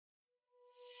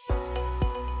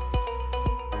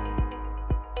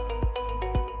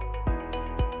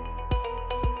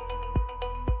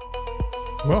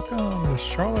Welcome to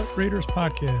Charlotte Readers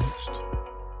Podcast,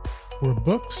 where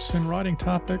books and writing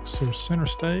topics are center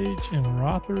stage and where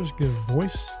authors give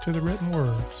voice to the written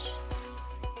words.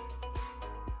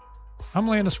 I'm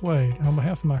Landis Wade, and on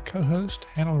behalf of my co-host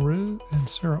Hannah LaRue and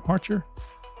Sarah Archer,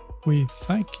 we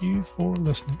thank you for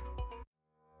listening.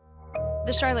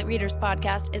 The Charlotte Readers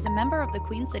Podcast is a member of the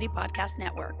Queen City Podcast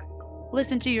Network.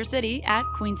 Listen to your city at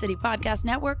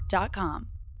queencitypodcastnetwork.com.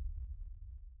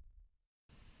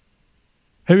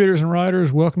 Hey readers and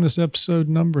writers, welcome to this episode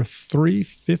number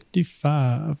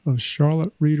 355 of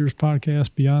Charlotte Readers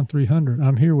Podcast Beyond 300.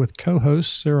 I'm here with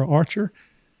co-hosts Sarah Archer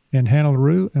and Hannah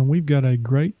LaRue, and we've got a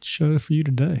great show for you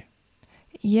today.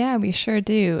 Yeah, we sure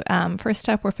do. First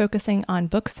up, we're focusing on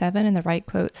Book 7 in the Write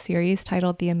Quotes series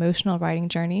titled The Emotional Writing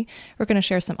Journey. We're going to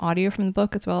share some audio from the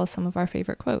book as well as some of our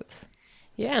favorite quotes.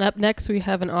 Yeah, and up next we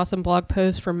have an awesome blog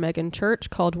post from Megan Church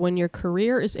called When Your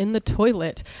Career is in the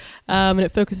Toilet. And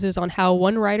it focuses on how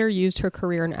one writer used her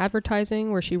career in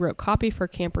advertising, where she wrote copy for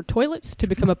camper toilets, to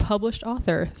become a published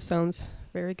author. Sounds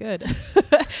very good.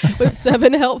 With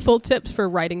 7 helpful tips for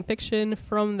writing fiction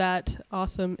from that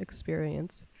awesome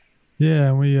experience. Yeah,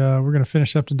 and we're going to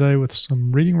finish up today with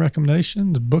some reading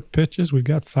recommendations, book pitches. We've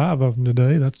got 5 of them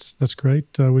today. That's great.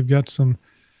 We've got some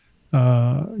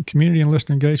community and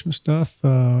listener engagement stuff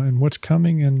and what's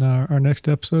coming in our next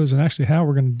episodes, and actually how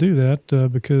we're going to do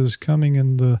that, because coming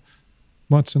in the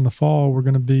months in the fall, we're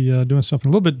going to be doing something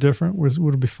a little bit different, which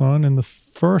will be fun. In the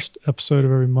first episode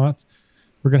of every month,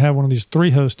 we're going to have one of these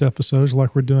 3-host episodes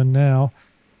like we're doing now.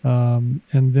 And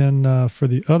then for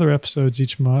the other episodes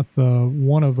each month,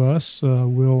 one of us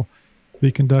will be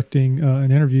conducting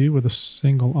an interview with a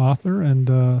single author, and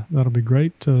that'll be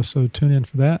great. So tune in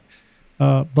for that.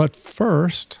 But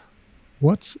first,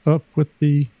 what's up with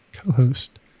the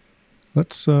co-host?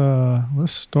 Let's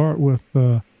start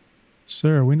with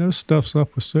Sarah. We know stuff's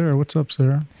up with Sarah. What's up,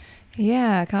 Sarah?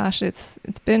 Yeah, gosh, it's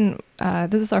been,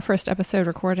 this is our first episode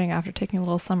recording after taking a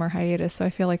little summer hiatus, so I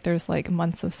feel like there's like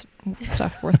months of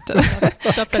stuff worth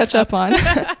to catch up on.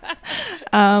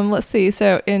 Let's see.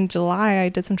 So in July, I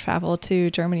did some travel to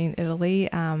Germany and Italy.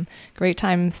 Great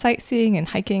time sightseeing and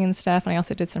hiking and stuff. And I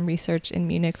also did some research in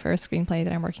Munich for a screenplay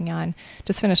that I'm working on.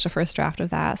 Just finished the first draft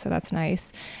of that, so that's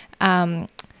nice.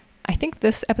 I think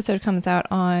this episode comes out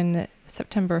on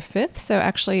September 5th. So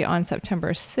actually on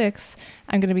September 6th,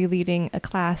 I'm going to be leading a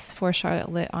class for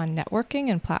Charlotte Lit on networking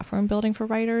and platform building for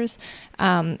writers.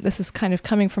 This is kind of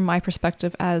coming from my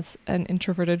perspective as an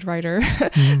introverted writer,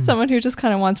 someone who just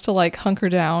kind of wants to like hunker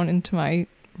down into my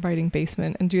writing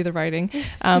basement and do the writing.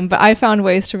 But I found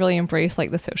ways to really embrace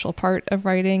like the social part of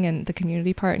writing and the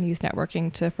community part and use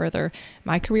networking to further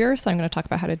my career. So I'm going to talk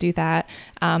about how to do that.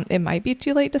 It might be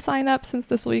too late to sign up since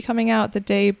this will be coming out the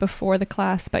day before the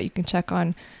class, but you can check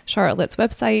on Charlotte Lit's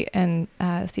website and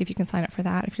see if you can sign up for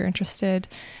that if you're interested.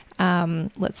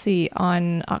 Let's see,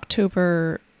 on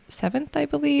October 7th, I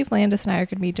believe, Landis and I are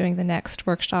going to be doing the next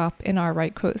workshop in our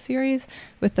Write Quote series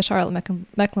with the Charlotte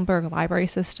Mecklenburg Library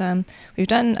System. We've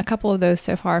done a couple of those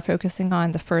so far, focusing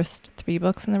on the first 3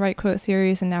 books in the Write Quote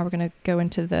series, and now we're going to go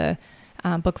into the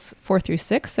books 4 through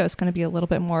 6, so it's going to be a little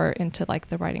bit more into like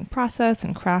the writing process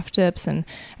and craft tips, and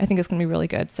I think it's going to be really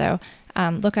good. So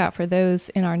look out for those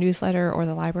in our newsletter or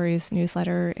the library's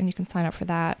newsletter, and you can sign up for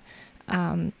that.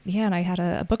 And I had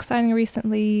a book signing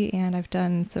recently, and I've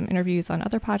done some interviews on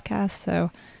other podcasts,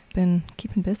 so been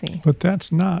keeping busy. But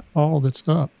that's not all that's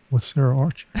up with Sarah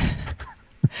Archer.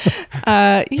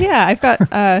 I've got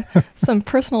some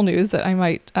personal news that I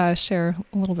might share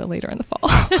a little bit later in the fall.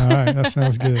 All right, that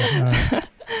sounds good. All right.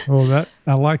 Well,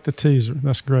 I like the teaser.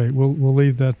 That's great. We'll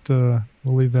leave that out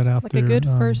like there. Like a good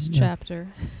first chapter.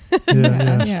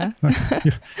 Yeah.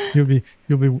 You'll be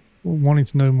wanting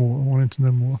to know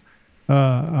more.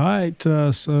 All right,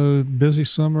 so busy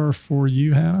summer for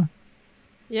you, Hannah?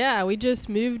 Yeah, we just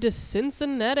moved to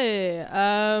Cincinnati.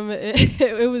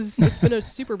 It's been a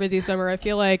super busy summer. I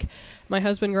feel like my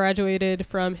husband graduated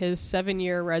from his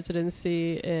 7-year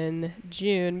residency in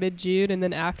mid-June, and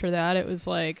then after that, it was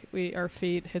like our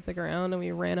feet hit the ground and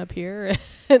we ran up here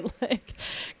and like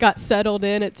got settled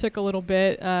in. It took a little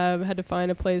bit. Had to find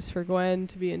a place for Gwen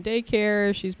to be in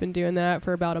daycare. She's been doing that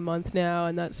for about a month now,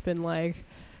 and that's been like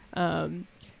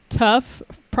tough,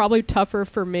 probably tougher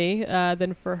for me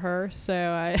than for her. So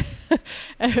I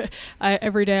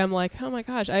every day I'm like, oh my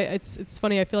gosh, it's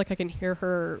funny. I feel like I can hear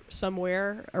her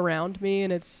somewhere around me,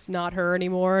 and it's not her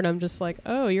anymore. And I'm just like,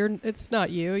 oh, it's not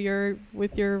you. You're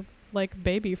with your like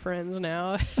baby friends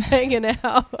now, hanging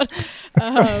out. But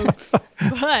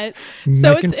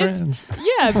so it's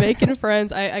making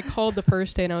friends. I called the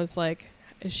first day and I was like,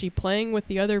 is she playing with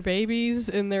the other babies?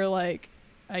 And they're like,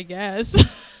 I guess.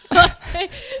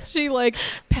 She like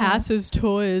passes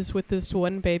toys with this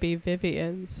one baby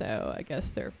Vivian, so I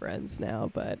guess they're friends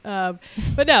now. But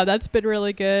no, that's been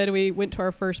really good. We went to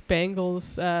our first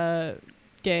Bengals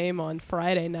game on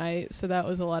Friday night, so that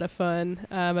was a lot of fun.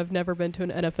 I've never been to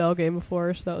an NFL game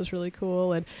before, so that was really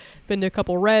cool, and been to a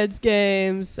couple Reds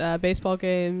games, baseball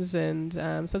games, and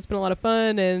so it's been a lot of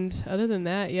fun. And other than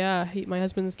that, yeah, my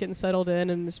husband's getting settled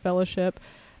in his fellowship,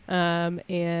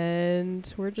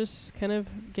 and we're just kind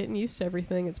of getting used to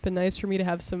everything. It's been nice for me to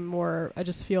have some more, I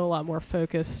just feel a lot more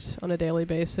focused on a daily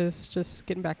basis, just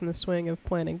getting back in the swing of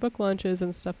planning book launches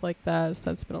and stuff like that. So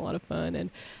that's been a lot of fun.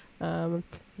 And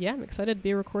yeah, I'm excited to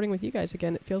be recording with you guys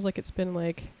again. It feels like it's been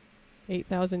like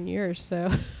 8,000 years,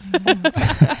 so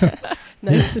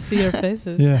nice to see your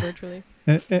faces virtually.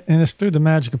 And it's through the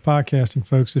magic of podcasting,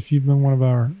 folks. If you've been one of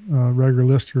our regular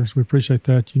listeners, we appreciate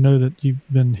that. You know that you've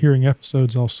been hearing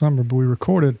episodes all summer, but we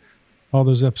recorded all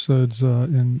those episodes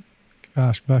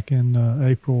back in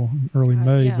April, early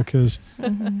May, because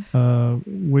my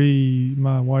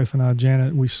wife and I,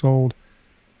 Janet, we sold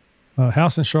a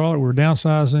house in Charlotte. We were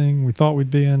downsizing. We thought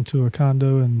we'd be into a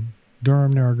condo in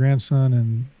Durham near our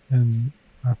grandson, and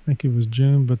I think it was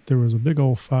June, but there was a big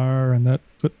old fire, and that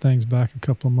put things back a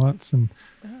couple of months.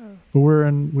 But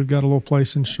we've got a little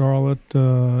place in Charlotte,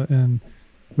 and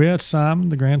we had Simon,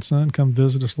 the grandson, come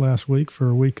visit us last week for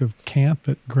a week of camp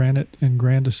at Granite and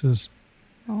Grandis's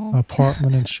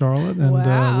apartment in Charlotte. And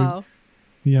wow.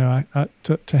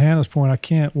 To Hannah's point, I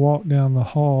can't walk down the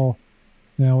hall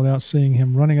now without seeing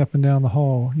him running up and down the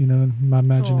hall, in my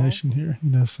imagination here,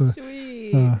 so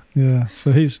sweet.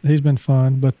 So he's been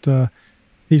fun, but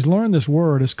he's learned this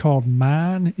word. It's called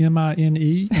mine,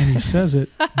 M-I-N-E, and he says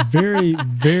it very,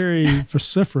 very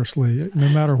vociferously, no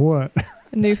matter what.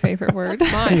 New favorite word.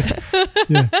 Mine.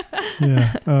 No,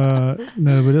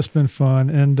 but it's been fun.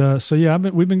 And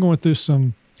we've been going through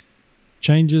some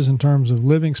changes in terms of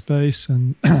living space,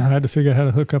 and I had to figure out how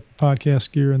to hook up the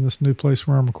podcast gear in this new place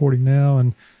where I'm recording now.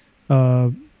 And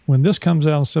when this comes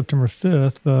out on September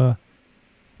 5th,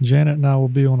 Janet and I will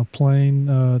be on a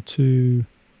plane to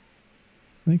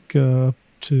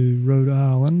Rhode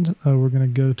Island. We're going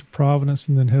to go to Providence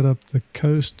and then head up the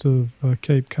coast of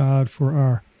Cape Cod for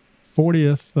our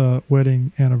 40th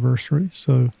wedding anniversary.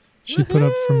 So she put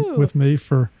up with me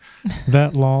for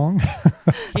that long.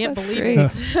 Can't That's believe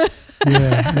it.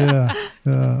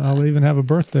 I'll even have a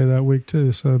birthday that week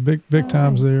too. So big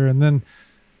times there. And then,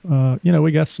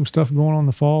 we got some stuff going on in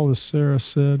the fall. As Sarah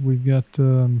said, we've got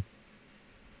the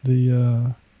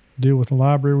deal with the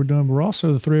library we're doing. But we're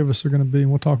also, the three of us are going to be,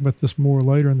 and we'll talk about this more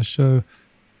later in the show,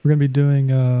 we're going to be doing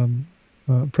a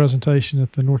presentation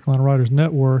at the North Carolina Writers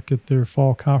Network at their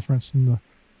fall conference in the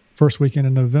first weekend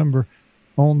in November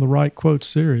on the Write Quote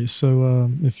series.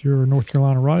 So if you're a North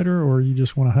Carolina writer or you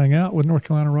just want to hang out with North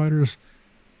Carolina writers,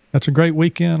 that's a great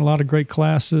weekend, a lot of great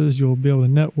classes. You'll be able to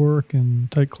network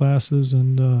and take classes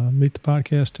and meet the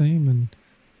podcast team and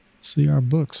see our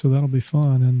books. So that'll be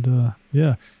fun. And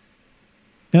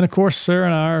and of course, Sarah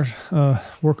and I are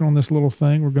working on this little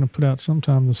thing we're going to put out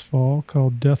sometime this fall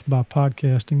called Death by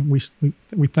Podcasting. We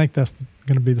think that's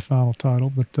going to be the final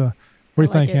title, but what do you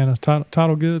think, Hannah?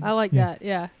 Title good? I like that.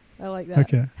 Yeah, I like that.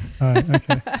 Okay. All right.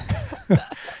 Okay.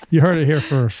 You heard it here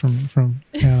first from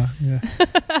Hannah.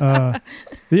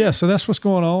 Yeah. So that's what's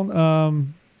going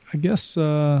on. I guess.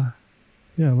 Let's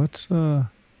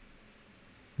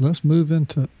move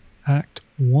into Act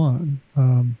 1.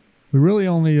 We're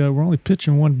only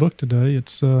pitching one book today.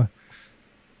 It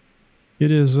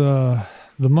is the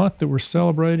month that we're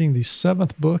celebrating the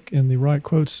 7th book in the Write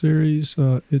Quote series.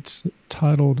 It's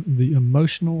titled The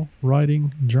Emotional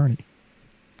Writing Journey.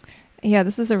 Yeah,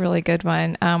 this is a really good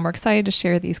one. We're excited to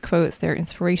share these quotes. They're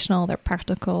inspirational, they're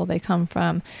practical. They come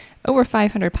from over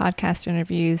 500 podcast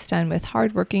interviews done with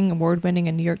hardworking, award-winning,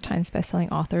 and New York Times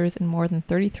bestselling authors in more than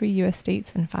 33 U.S.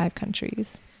 states and 5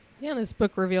 countries. Yeah, this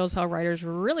book reveals how writers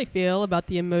really feel about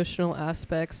the emotional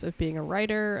aspects of being a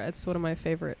writer. It's one of my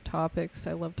favorite topics.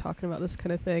 I love talking about this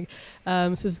kind of thing. So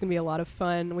this is going to be a lot of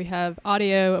fun. We have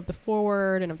audio of the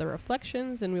foreword and of the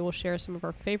reflections, and we will share some of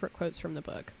our favorite quotes from the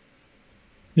book.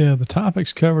 Yeah, the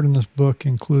topics covered in this book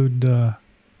include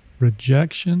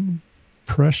rejection,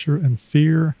 pressure and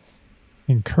fear,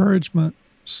 encouragement,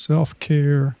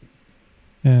 self-care,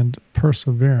 and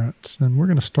perseverance. And we're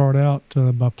going to start out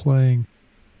by playing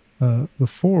the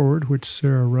foreword, which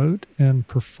Sarah wrote and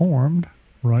performed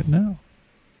right now.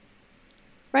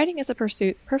 Writing is a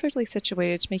pursuit perfectly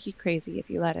situated to make you crazy if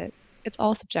you let it. It's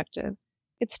all subjective.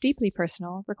 It's deeply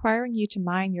personal, requiring you to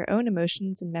mine your own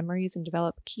emotions and memories and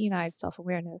develop keen-eyed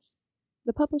self-awareness.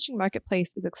 The publishing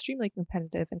marketplace is extremely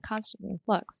competitive and constantly in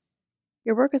flux.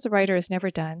 Your work as a writer is never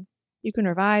done. You can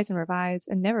revise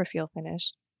and never feel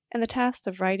finished. And the tasks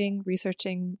of writing,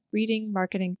 researching, reading,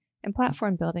 marketing, and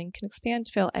platform building can expand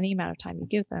to fill any amount of time you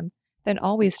give them, then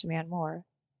always demand more.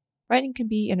 Writing can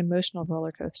be an emotional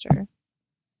roller coaster.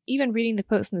 Even reading the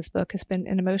quotes in this book has been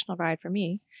an emotional ride for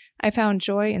me. I found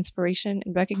joy, inspiration,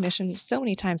 and recognition so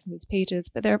many times in these pages,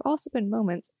 but there have also been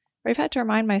moments where I've had to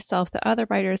remind myself that other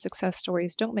writers' success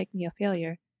stories don't make me a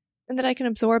failure, and that I can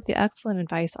absorb the excellent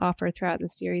advice offered throughout the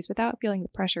series without feeling the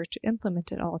pressure to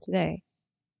implement it all today.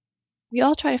 We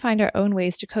all try to find our own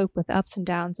ways to cope with the ups and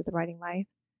downs of the writing life.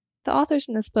 The authors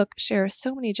in this book share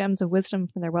so many gems of wisdom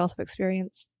from their wealth of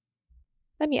experience.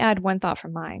 Let me add one thought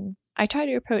from mine. I try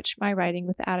to approach my writing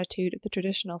with the attitude of the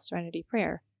traditional serenity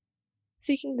prayer,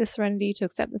 seeking the serenity to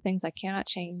accept the things I cannot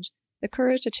change, the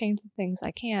courage to change the things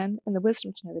I can, and the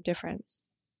wisdom to know the difference.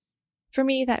 For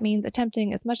me, that means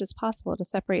attempting as much as possible to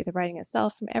separate the writing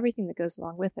itself from everything that goes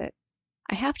along with it.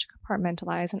 I have to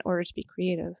compartmentalize in order to be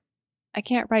creative. I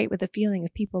can't write with the feeling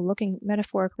of people looking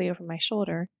metaphorically over my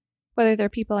shoulder, whether they're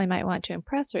people I might want to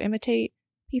impress or imitate,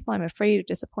 people I'm afraid of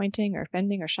disappointing or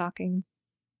offending or shocking,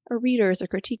 or readers or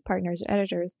critique partners or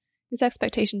editors whose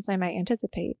expectations I might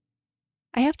anticipate.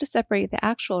 I have to separate the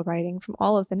actual writing from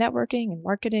all of the networking and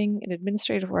marketing and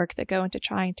administrative work that go into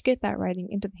trying to get that writing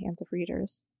into the hands of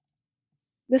readers.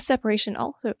 This separation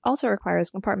also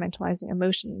requires compartmentalizing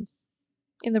emotions.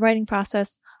 In the writing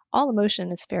process, all emotion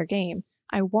is fair game.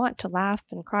 I want to laugh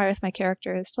and cry with my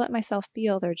characters, to let myself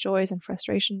feel their joys and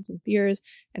frustrations and fears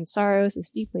and sorrows as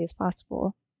deeply as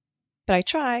possible. But I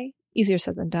try, easier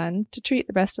said than done, to treat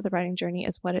the rest of the writing journey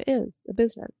as what it is, a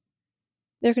business.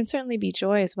 There can certainly be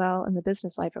joy as well in the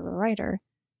business life of a writer,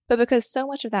 but because so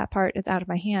much of that part is out of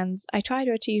my hands, I try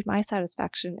to achieve my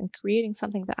satisfaction in creating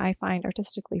something that I find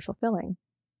artistically fulfilling.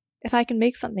 If I can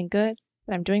make something good,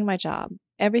 then I'm doing my job.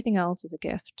 Everything else is a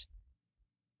gift.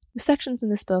 The sections in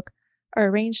this book are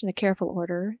arranged in a careful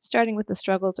order, starting with the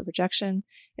struggles of rejection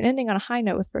and ending on a high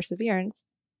note with perseverance,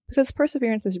 because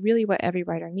perseverance is really what every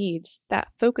writer needs, that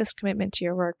focused commitment to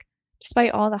your work,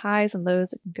 despite all the highs and lows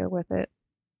that can go with it.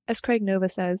 As Craig Nova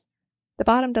says, the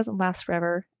bottom doesn't last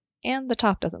forever, and the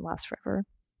top doesn't last forever.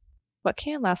 What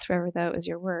can last forever, though, is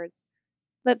your words.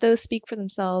 Let those speak for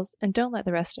themselves, and don't let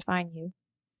the rest define you.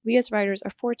 We as writers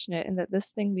are fortunate in that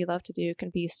this thing we love to do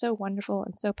can be so wonderful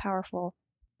and so powerful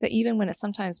that even when it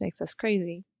sometimes makes us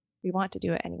crazy, we want to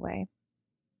do it anyway.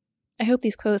 I hope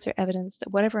these quotes are evidence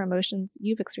that whatever emotions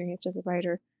you've experienced as a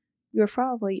writer, you are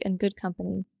probably in good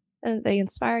company, and that they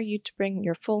inspire you to bring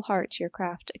your full heart to your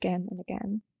craft again and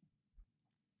again.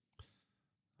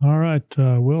 All right.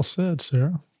 Well said,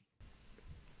 Sarah.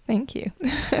 Thank you.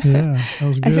 Yeah, that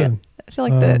was good. I feel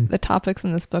like the topics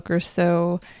in this book are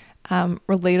so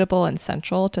relatable and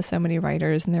central to so many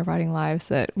writers in their writing lives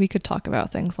that we could talk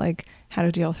about things like how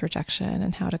to deal with rejection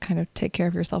and how to kind of take care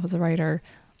of yourself as a writer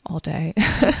all day.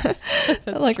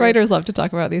 Like true. Writers love to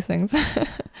talk about these things.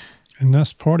 And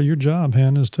that's part of your job,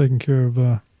 Hannah, is taking care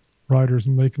of writers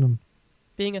and making them.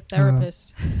 Being a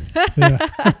therapist. Yeah.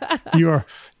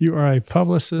 You are a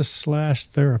publicist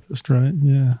 / therapist, right?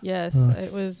 Yeah. Yes.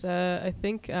 It was, I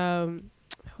think,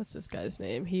 what's this guy's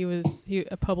name? He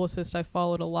a publicist I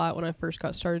followed a lot when I first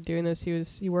got started doing this.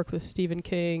 He worked with Stephen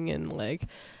King and like a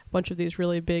bunch of these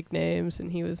really big names,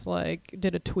 and he was like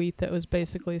did a tweet that was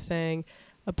basically saying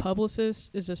a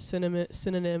publicist is a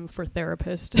synonym for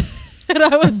therapist. And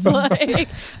I was like,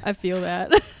 I feel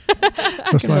that.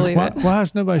 It's like, why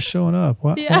is nobody showing up?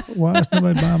 Why is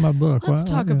nobody buying my book? Let's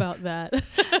talk about that.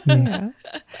 Yeah.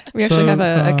 We actually have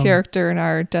a character in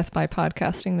our Death by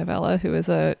Podcasting novella who is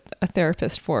a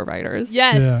therapist for writers.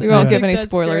 Yes. Yeah, we won't give any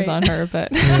spoilers on her, but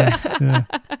yeah.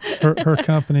 Her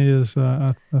company is,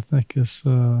 I think, is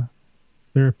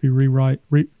Therapy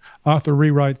Author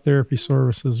Rewrite Therapy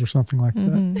Services or something like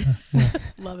that. Yeah.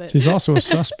 Love it. She's also a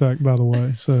suspect, by the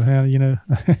way. So, Hannah,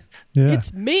 yeah.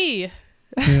 It's me.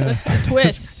 Yeah.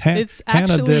 Twist. It's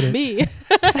actually me.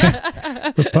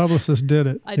 The publicist did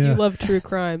it. I do love true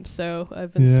crime, so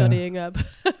I've been studying up.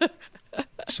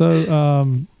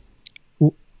 So,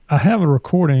 I have a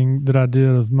recording that I did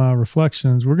of my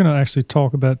reflections. We're going to actually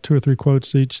talk about 2 or 3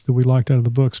 quotes each that we liked out of the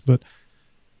books, but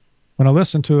when I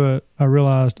listened to it, I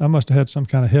realized I must have had some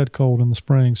kind of head cold in the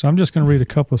spring. So I'm just going to read a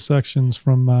couple of sections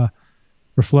from my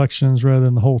reflections rather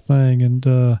than the whole thing, and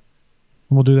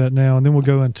we'll do that now, and then we'll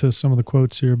go into some of the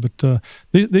quotes here. But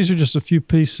these are just a few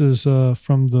pieces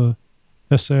from the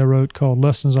essay I wrote called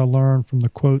Lessons I Learned from the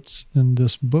Quotes in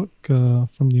this book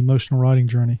from the Emotional Writing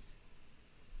Journey.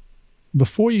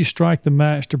 Before you strike the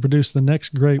match to produce the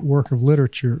next great work of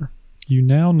literature, you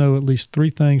now know at least 3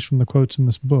 things from the quotes in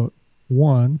this book.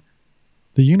 1,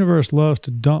 The universe loves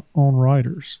to dump on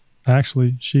writers.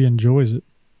 Actually, she enjoys it.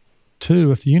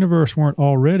 2, if the universe weren't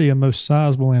already a most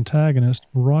sizable antagonist,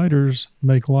 writers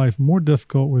make life more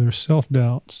difficult with their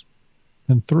self-doubts.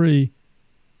 And 3,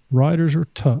 writers are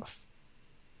tough.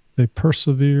 They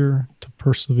persevere to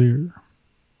persevere.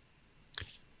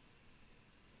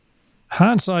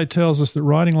 Hindsight tells us that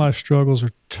writing life struggles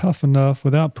are tough enough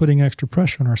without putting extra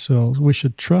pressure on ourselves. We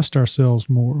should trust ourselves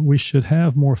more. We should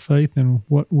have more faith in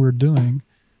what we're doing,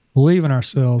 believe in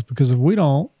ourselves, because if we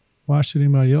don't, why should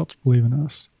anybody else believe in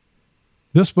us?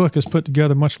 This book is put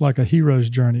together much like a hero's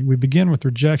journey. We begin with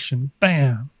rejection,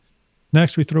 bam.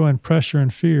 Next, we throw in pressure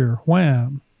and fear,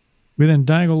 wham. We then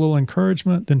dangle a little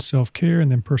encouragement, then self-care,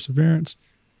 and then perseverance.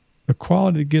 The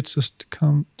quality that gets us to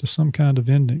come to some kind of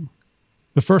ending.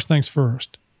 The first things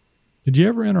first. Did you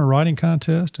ever enter a writing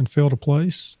contest and fail to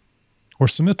place? Or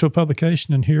submit to a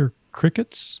publication and hear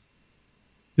crickets?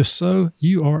 If so,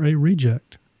 you are a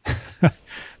reject.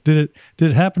 Did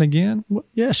it happen again? Well,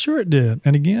 yeah, sure it did.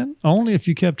 And again, only if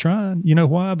you kept trying. You know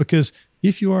why? Because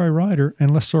if you are a writer,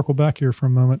 and let's circle back here for a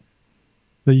moment,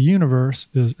 the universe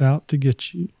is out to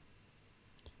get you.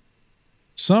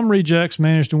 Some rejects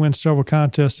manage to win several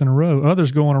contests in a row.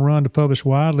 Others go on a run to publish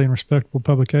widely in respectable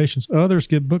publications. Others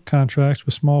get book contracts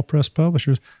with small press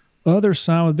publishers. Others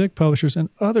sign with big publishers, and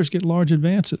others get large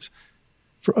advances.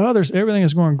 For others, everything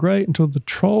is going great until the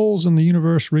trolls in the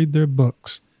universe read their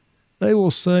books. They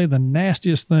will say the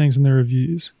nastiest things in their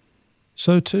reviews.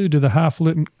 So too do the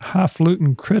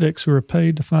highfalutin critics who are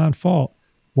paid to find fault.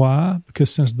 Why?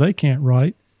 Because since they can't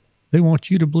write, they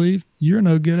want you to believe you're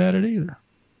no good at it either.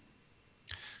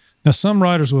 Now, some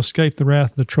writers will escape the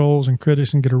wrath of the trolls and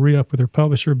critics and get a re-up with their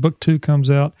publisher. Book 2 comes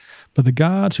out, but the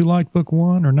gods who liked Book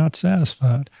 1 are not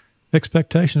satisfied.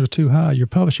 Expectations are too high. Your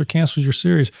publisher cancels your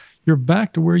series. You're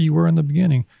back to where you were in the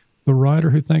beginning, the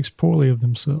writer who thinks poorly of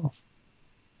themselves.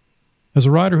 As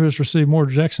a writer who has received more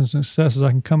rejections and successes, I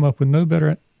can come up with no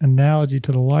better analogy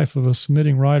to the life of a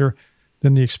submitting writer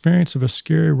than the experience of a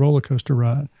scary roller coaster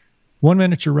ride. 1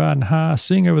 minute you're riding high,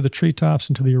 seeing over the treetops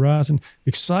into the horizon,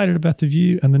 excited about the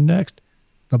view, and the next,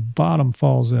 the bottom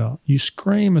falls out. You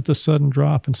scream at the sudden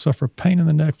drop and suffer pain in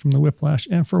the neck from the whiplash.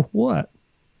 And for what?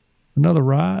 Another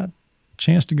ride? A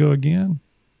chance to go again?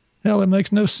 Hell, it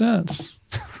makes no sense.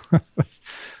 All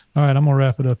right, I'm going to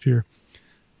wrap it up here.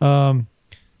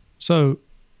 So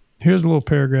here's a little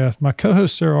paragraph. My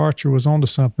co-host Sarah Archer was onto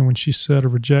something when she said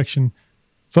of rejection,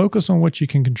 focus on what you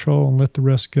can control and let the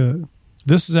rest go.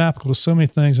 This is applicable to so many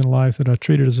things in life that I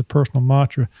treat it as a personal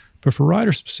mantra, but for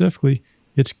writers specifically,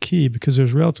 it's key because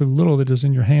there's relatively little that is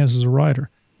in your hands as a writer.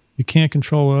 You can't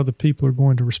control how other people are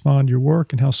going to respond to your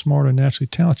work and how smart or naturally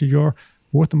talented you are, or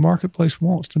what the marketplace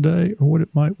wants today or what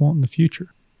it might want in the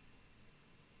future.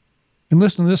 And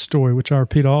listen to this story, which I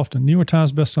repeat often. New York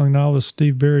Times bestselling novelist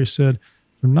Steve Berry said,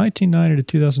 from 1990 to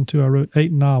 2002, I wrote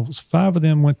 8 novels. 5 of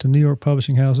them went to New York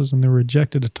publishing houses, and they were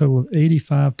rejected a total of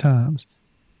 85 times.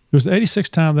 It was the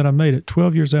 86th time that I made it,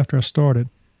 12 years after I started.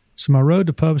 So my road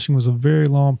to publishing was a very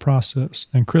long process.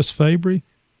 And Chris Fabry,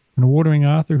 an award-winning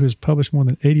author who has published more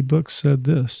than 80 books, said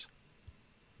this: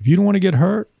 if you don't want to get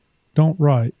hurt, don't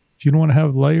write. If you don't want to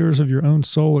have layers of your own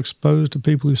soul exposed to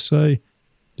people who say,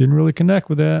 didn't really connect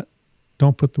with that,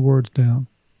 don't put the words down,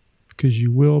 because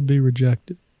you will be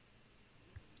rejected.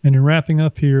 And in wrapping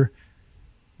up here,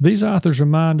 these authors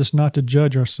remind us not to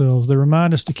judge ourselves. They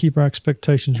remind us to keep our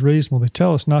expectations reasonable. They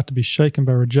tell us not to be shaken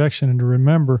by rejection and to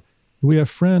remember that we have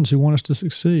friends who want us to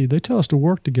succeed. They tell us to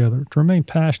work together, to remain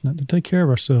passionate, to take care of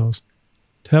ourselves,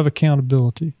 to have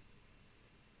accountability,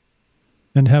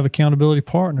 and to have accountability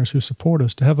partners who support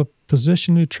us, to have a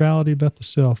position neutrality about the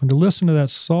self, and to listen to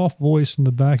that soft voice in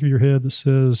the back of your head that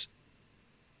says,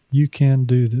 you can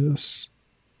do this.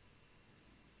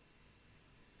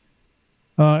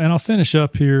 And I'll finish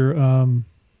up here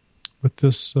with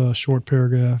this short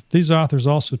paragraph. These authors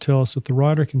also tell us that the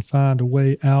writer can find a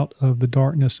way out of the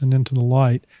darkness and into the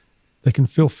light. They can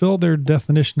fulfill their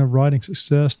definition of writing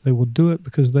success. They will do it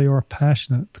because they are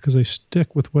passionate, because they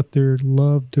stick with what they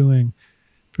love doing,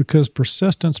 because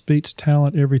persistence beats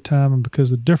talent every time, and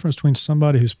because the difference between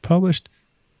somebody who's published,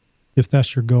 if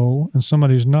that's your goal, and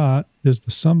somebody who's not, is the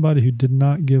somebody who did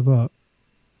not give up.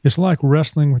 It's like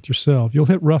wrestling with yourself. You'll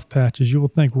hit rough patches. You will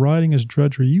think writing is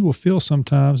drudgery. You will feel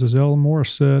sometimes, as Ellen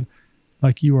Morris said,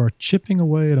 like you are chipping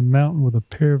away at a mountain with a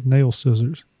pair of nail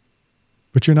scissors.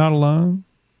 But you're not alone.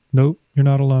 Nope, you're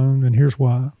not alone, and here's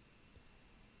why.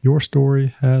 Your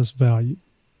story has value.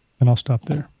 And I'll stop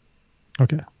there.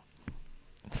 Okay.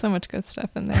 So much good stuff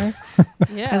in there.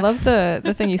 Yeah. I love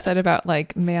the thing you said about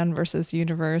like man versus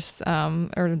universe,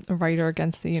 or a writer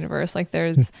against the universe. Like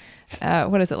there's,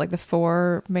 what is it? Like the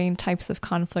 4 main types of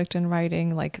conflict in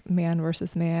writing, like man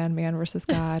versus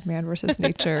God, man versus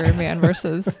nature, man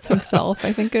versus himself,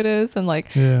 I think it is. And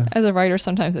like, as a writer,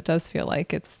 sometimes it does feel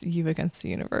like it's you against the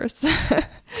universe.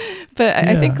 But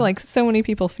I think like so many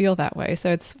people feel that way.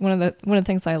 So it's one of the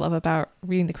things I love about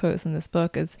reading the quotes in this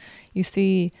book is you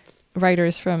see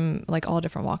writers from like all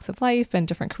different walks of life and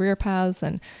different career paths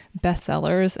and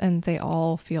bestsellers, and they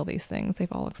all feel these things.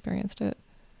 They've all experienced it.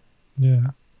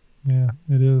 Yeah,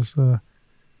 it is.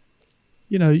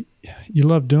 You know, you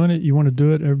love doing it. You want to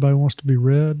do it. Everybody wants to be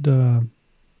read.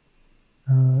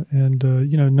 And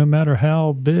you know, no matter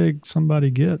how big somebody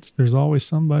gets, there's always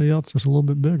somebody else that's a little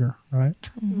bit bigger, right?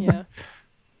 Yeah.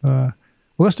 Well,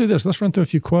 let's do this. Let's run through a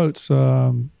few quotes.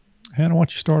 Hannah, why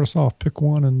don't you start us off? Pick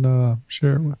one and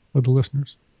share it with the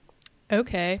listeners.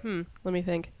 Okay. Let me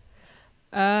think.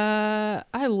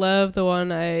 I love the one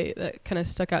that kind of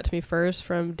stuck out to me first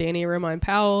from Danny Romine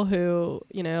Powell, who,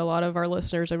 you know, a lot of our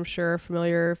listeners, I'm sure, are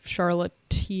familiar,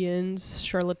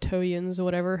 charlatonians,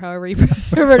 whatever, however you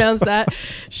pronounce that.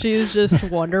 She's just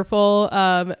wonderful.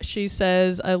 She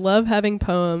says, I love having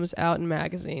poems out in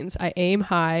magazines. I aim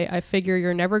high. I figure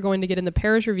you're never going to get in the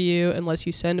Paris Review unless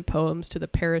you send poems to the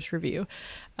Paris Review.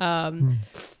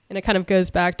 And it kind of goes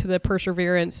back to the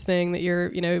perseverance thing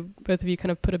that both of you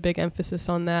kind of put a big emphasis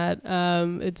on that.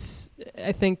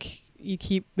 I think you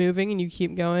keep moving and you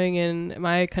keep going. And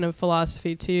my kind of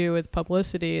philosophy too with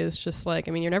publicity is just like,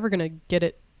 I mean, you're never going to get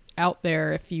it out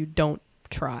there if you don't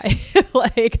try.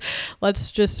 Like,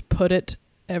 let's just put it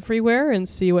everywhere and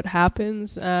see what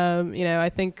happens.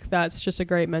 I think that's just a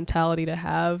great mentality to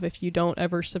have. If you don't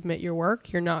ever submit your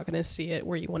work, you're not going to see it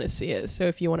where you want to see it. So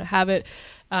if you want to have it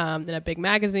in a big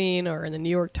magazine or in the New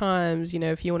York Times,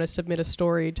 if you want to submit a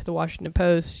story to the Washington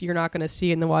Post, you're not going to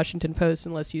see it in the Washington Post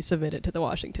unless you submit it to the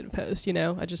Washington Post.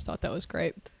 I just thought that was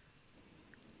great.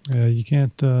 Yeah, you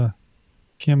can't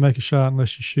make a shot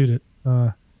unless you shoot it.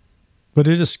 But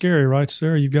it is scary, right,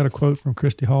 Sarah? You've got a quote from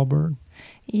Christy Hallberg.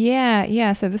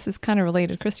 Yeah. So this is kind of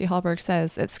related. Christy Hallberg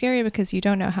says, it's scary because you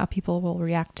don't know how people will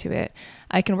react to it.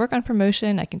 I can work on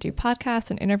promotion, I can do podcasts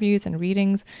and interviews and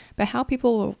readings, but how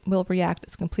people will react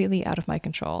is completely out of my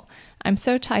control. I'm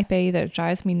so type A that it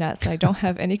drives me nuts that I don't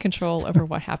have any control over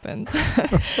what happens.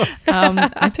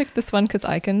 I picked this one because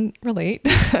I can relate.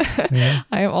 Yeah.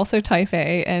 I am also type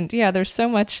A. And there's so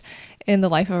much in the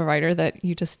life of a writer that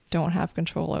you just don't have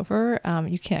control over.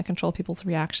 You can't control people's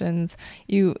reactions.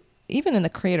 Even in the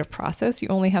creative process, you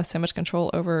only have so much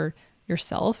control over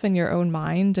yourself and your own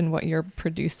mind and what you're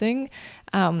producing.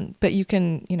 But you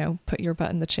can, put your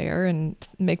butt in the chair and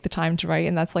make the time to write.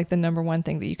 And that's like the number one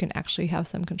thing that you can actually have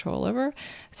some control over.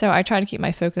 So I try to keep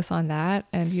my focus on that.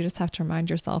 And you just have to remind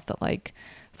yourself that like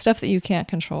stuff that you can't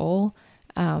control,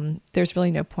 there's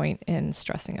really no point in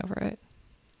stressing over it.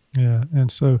 Yeah. And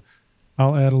so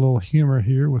I'll add a little humor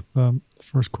here with the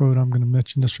first quote I'm going to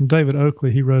mention. It's from David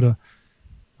Oakley. He wrote a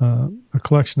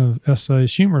collection of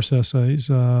essays, humorous essays,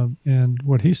 and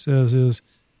what he says is,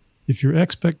 if your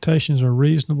expectations are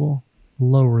reasonable,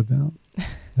 lower them.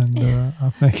 And I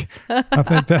think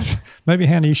that maybe,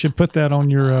 Hannah, you should put that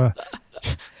on your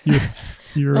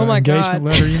engagement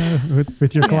letter,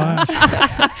 with your clients.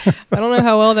 I don't know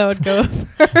how well that would go.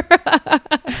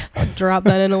 I'll drop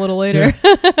that in a little later.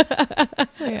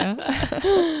 Yeah.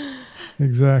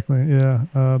 Exactly. Yeah.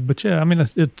 But I mean,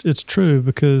 it's true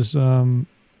because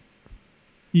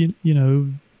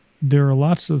there are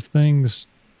lots of things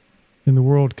in the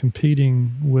world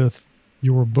competing with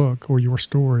your book or your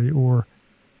story or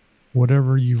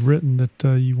whatever you've written that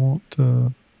you want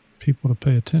people to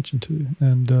pay attention to.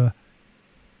 And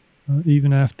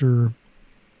even after,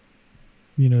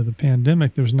 the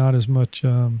pandemic, there's not as much,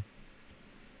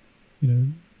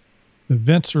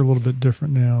 events are a little bit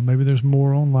different now. Maybe there's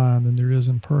more online than there is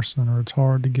in person, or it's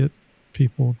hard to get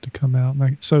people to come out.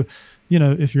 So,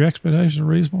 if your expectations are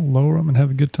reasonable, lower them and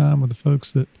have a good time with the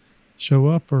folks that show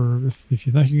up. Or if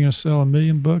you think you're going to sell 1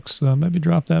 million books, maybe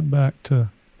drop that back to,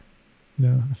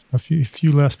 a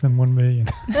few less than 1 million,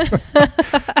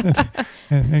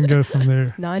 and go from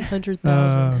there.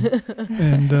 900,000.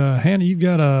 And Hannah, you've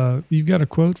got a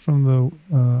quote from the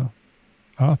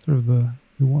author of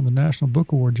who won the National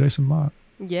Book Award, Jason Mott.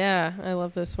 Yeah, I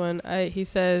love this one. He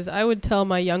says, I would tell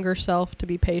my younger self to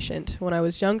be patient. When I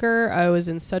was younger, I was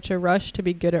in such a rush to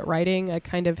be good at writing. I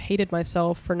kind of hated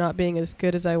myself for not being as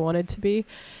good as I wanted to be.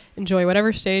 Enjoy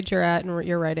whatever stage you're at in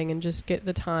your writing and just get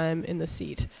the time in the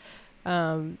seat.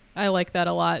 I like that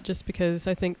a lot, just because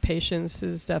I think patience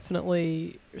is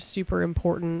definitely super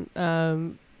important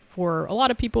for a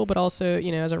lot of people, but also,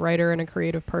 as a writer and a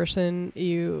creative person,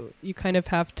 you kind of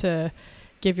have to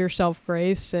give yourself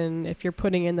grace. And if you're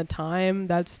putting in the time,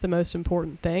 that's the most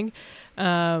important thing.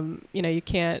 You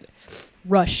can't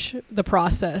rush the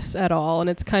process at all. And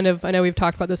it's kind of, I know we've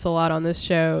talked about this a lot on this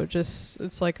show,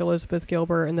 it's like Elizabeth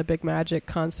Gilbert and the Big Magic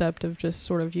concept of just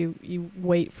sort of you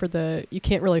wait for you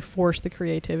can't really force the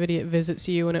creativity. It visits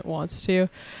you when it wants to.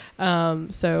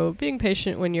 So being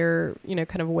patient when you're,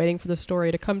 kind of waiting for the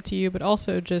story to come to you, but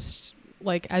also just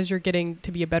like as you're getting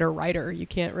to be a better writer, you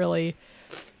can't really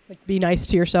be nice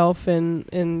to yourself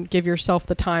and give yourself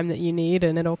the time that you need.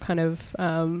 And it'll kind of,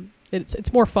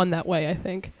 it's more fun that way, I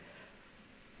think.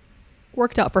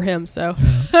 Worked out for him, so.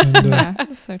 Yeah,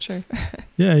 that's so true.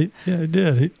 Yeah, he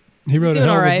did. He wrote a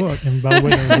hell of a book. And by the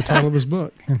way, that was the title of his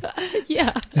book.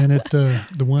 Yeah. And it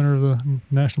the winner of the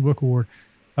National Book Award.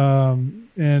 And,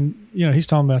 he's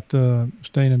talking about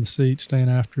staying in the seat, staying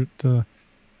after it.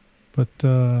 But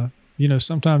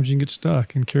sometimes you can get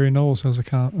stuck. And Carrie Knowles has a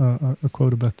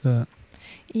quote about that.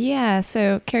 Yeah,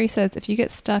 so Carrie says, if you get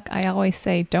stuck, I always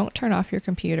say, don't turn off your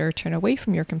computer, turn away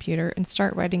from your computer, and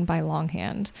start writing by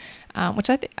longhand, which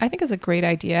I think is a great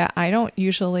idea. I don't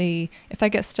usually, if I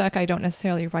get stuck, I don't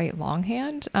necessarily write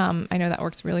longhand. I know that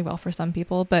works really well for some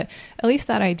people, but at least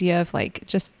that idea of like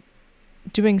just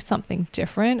doing something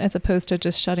different as opposed to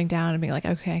just shutting down and being like,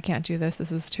 okay, I can't do this.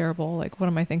 This is terrible. Like, what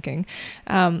am I thinking?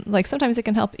 Like sometimes it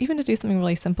can help even to do something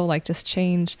really simple, like just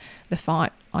change the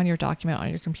font on your document on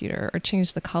your computer or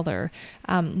change the color.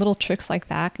 Little tricks like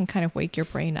that can kind of wake your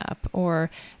brain up, or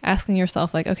asking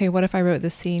yourself like, okay, what if I wrote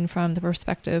this scene from the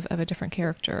perspective of a different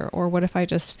character? Or what if I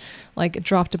just like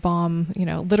dropped a bomb,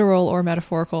 literal or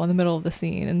metaphorical in the middle of the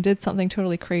scene and did something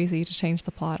totally crazy to change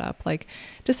the plot up? Like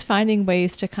just finding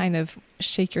ways to kind of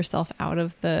shake yourself out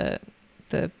of the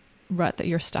rut that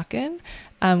you're stuck in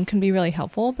can be really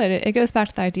helpful. But it goes back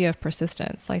to the idea of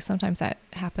persistence. Like sometimes that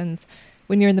happens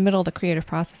when you're in the middle of the creative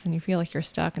process and you feel like you're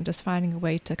stuck, and just finding a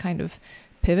way to kind of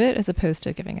pivot as opposed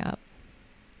to giving up.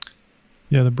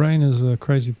 Yeah, the brain is a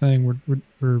crazy thing.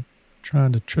 We're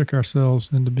trying to trick ourselves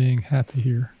into being happy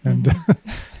here and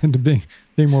into being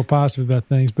more positive about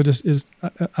things. But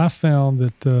I found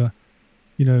that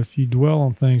if you dwell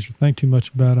on things or think too much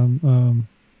about them,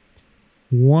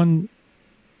 one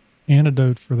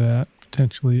antidote for that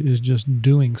potentially is just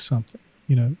doing something.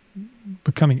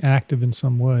 Becoming active in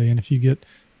some way. And if you get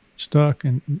stuck,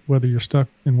 and whether you're stuck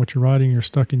in what you're writing, you're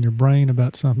stuck in your brain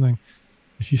about something,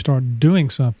 if you start doing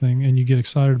something and you get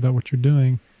excited about what you're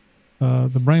doing,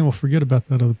 the brain will forget about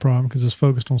that other problem because it's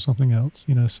focused on something else,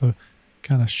 so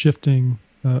kind of shifting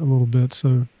a little bit.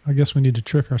 So I guess we need to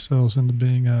trick ourselves into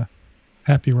being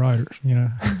happy writers,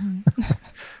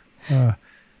 But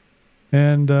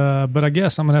I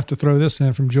guess I'm going to have to throw this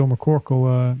in from Jill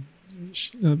McCorkle,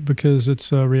 because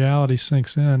it's reality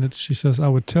sinks in. She says, I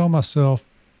would tell myself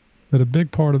that a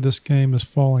big part of this game is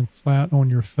falling flat on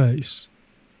your face.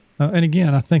 And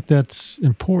again, I think that's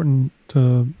important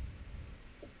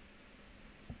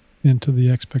into the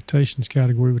expectations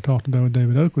category we talked about with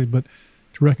David Oakley, but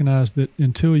to recognize that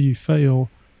until you fail,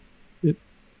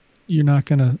 you're not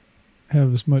going to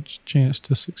have as much chance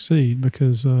to succeed,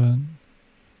 because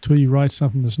until you write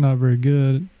something that's not very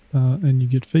good, and you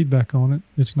get feedback on it,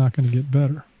 it's not going to get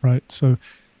better, right? So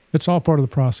it's all part of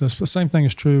the process. But the same thing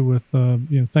is true with,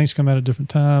 things come out at different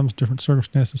times, different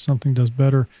circumstances. Something does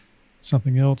better,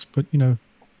 something else. But,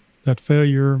 that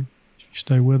failure, if you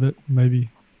stay with it, maybe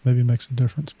makes a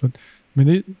difference. But,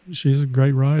 she's a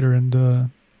great writer, and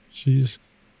she's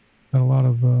got a lot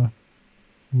of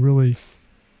really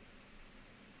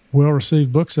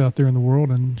well-received books out there in the world.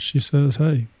 And she says,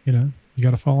 hey, you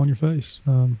got to fall on your face.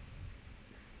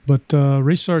 But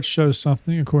research shows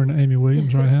something, according to Amy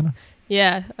Williams, right, Hannah?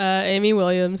 Yeah, Amy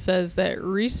Williams says that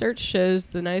research shows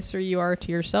the nicer you are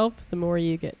to yourself, the more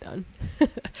you get done.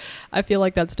 I feel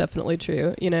like that's definitely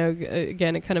true.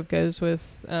 Again, it kind of goes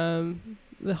with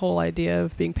the whole idea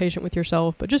of being patient with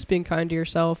yourself, but just being kind to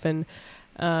yourself, and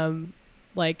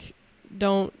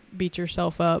don't beat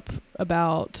yourself up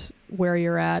about where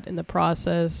you're at in the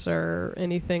process or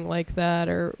anything like that,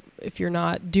 or if you're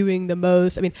not doing the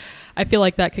most. I feel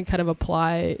like that can kind of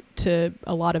apply to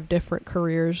a lot of different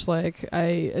careers. Like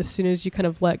as soon as you kind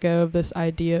of let go of this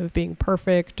idea of being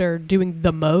perfect or doing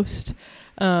the most,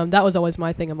 that was always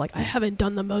my thing. I'm like, I haven't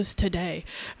done the most today.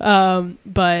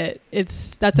 But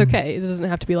that's okay. It doesn't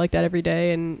have to be like that every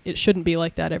day, and it shouldn't be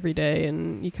like that every day.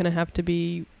 And you kind of have to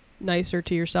be nicer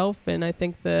to yourself. And I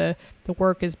think the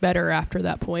work is better after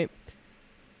that point.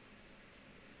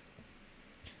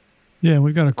 Yeah,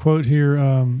 we've got a quote here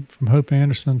from Hope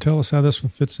Anderson. Tell us how this one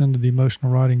fits into the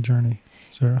emotional writing journey,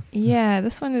 Sarah. Yeah,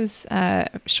 this one is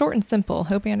short and simple.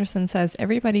 Hope Anderson says,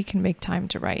 everybody can make time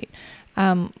to write,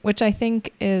 which I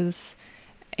think is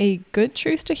a good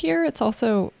truth to hear. It's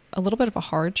also a little bit of a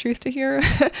hard truth to hear,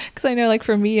 because I know, like,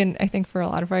 for me, and I think for a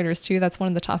lot of writers too, that's one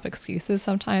of the top excuses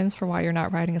sometimes for why you're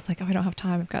not writing. It's like, oh, I don't have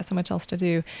time. I've got so much else to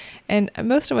do. And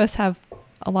most of us have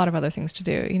a lot of other things to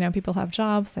do. You know, people have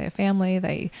jobs, they have family,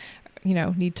 they, you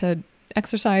know, need to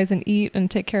exercise and eat and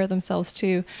take care of themselves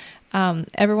too.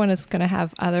 Everyone is going to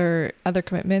have other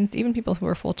commitments. Even people who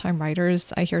are full-time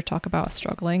writers, I hear talk about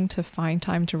struggling to find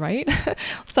time to write.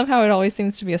 Somehow it always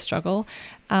seems to be a struggle.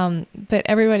 But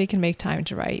everybody can make time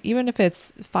to write, even if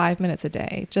it's 5 minutes a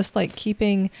day. Just like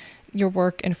keeping your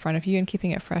work in front of you and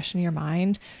keeping it fresh in your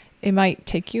mind. It might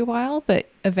take you a while, but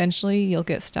eventually you'll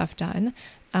get stuff done.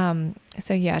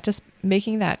 So yeah, just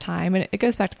making that time. And it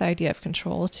goes back to the idea of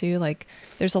control too. Like,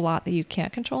 there's a lot that you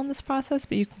can't control in this process,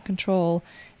 but you can control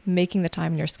making the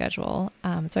time in your schedule.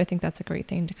 So I think that's a great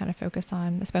thing to kind of focus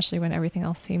on, especially when everything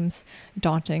else seems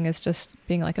daunting, is just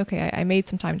being like, okay, I made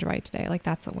some time to write today. Like,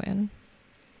 that's a win.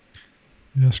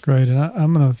 That's great. And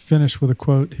I'm going to finish with a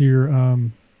quote here.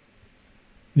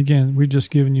 Again, we've just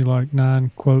given you like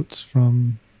 9 quotes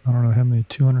from, I don't know how many,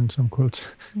 200 and some quotes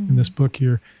in this book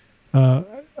here.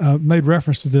 I made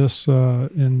reference to this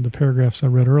in the paragraphs I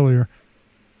read earlier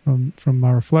from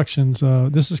my reflections.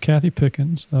 This is Kathy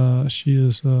Pickens. She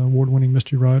is an award-winning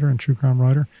mystery writer and true crime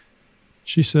writer.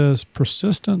 She says,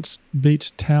 persistence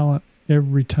beats talent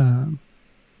every time.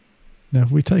 Now,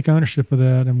 if we take ownership of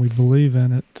that and we believe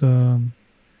in it,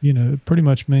 it pretty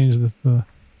much means that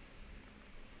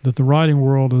the writing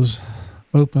world is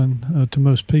open to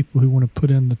most people who want to put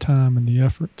in the time and the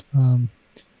effort.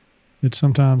 It's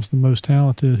sometimes the most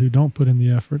talented who don't put in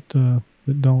the effort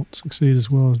that don't succeed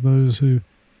as well as those who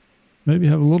maybe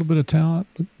have a little bit of talent,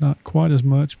 but not quite as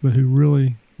much, but who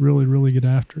really, really, really get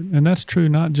after it. And that's true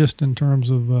not just in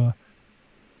terms of the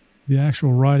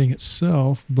actual writing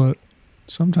itself, but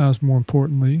sometimes more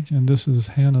importantly, and this is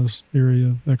Hannah's area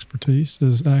of expertise,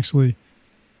 is actually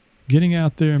getting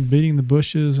out there and beating the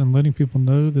bushes and letting people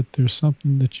know that there's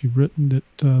something that you've written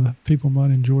that people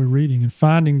might enjoy reading, and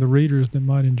finding the readers that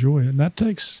might enjoy it. And that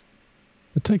takes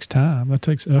time. That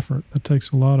takes effort. That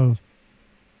takes a lot of,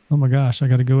 oh my gosh, I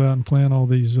got to go out and plan all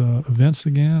these events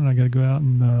again. I got to go out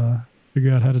and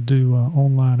figure out how to do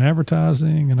online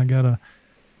advertising. And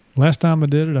last time I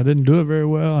did it, I didn't do it very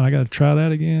well, and I got to try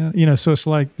that again. So it's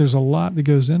like there's a lot that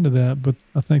goes into that. But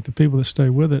I think the people that stay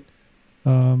with it,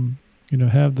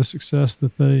 have the success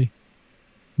that they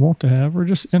want to have, or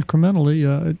just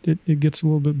incrementally, it gets a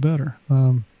little bit better.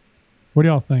 What do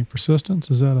y'all think? Persistence,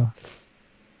 is that a...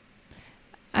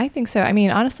 I think so. I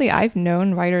mean, honestly, I've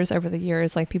known writers over the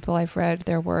years, like people I've read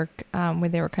their work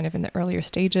when they were kind of in the earlier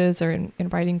stages or in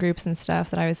writing groups and stuff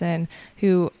that I was in,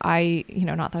 who I,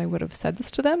 not that I would have said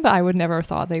this to them, but I would never have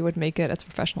thought they would make it as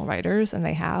professional writers, and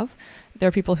they have. There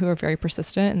are people who are very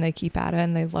persistent and they keep at it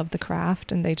and they love the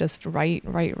craft and they just write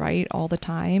all the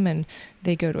time, and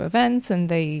they go to events and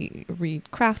they read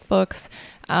craft books,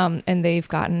 and they've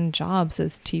gotten jobs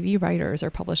as TV writers or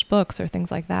published books or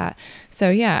things like that. So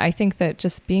yeah, I think that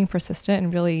just being persistent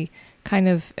and really kind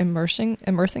of immersing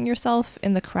yourself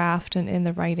in the craft and in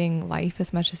the writing life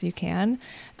as much as you can,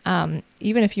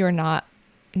 even if you're not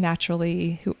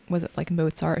naturally, who was it, like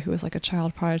Mozart, who was like a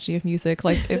child prodigy of music,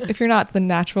 like if you're not the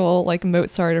natural like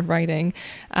Mozart of writing,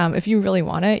 if you really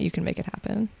want it, you can make it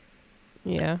happen.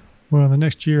 Yeah. Well, the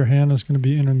next year Hannah's going to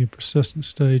be entering the persistent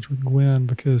stage with Gwen,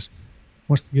 because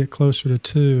once they get closer to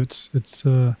 2, it's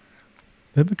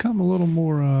they become a little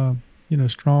more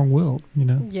strong-willed,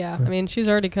 Yeah, so. I mean, she's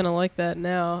already kind of like that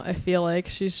now. I feel like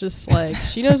she's just like,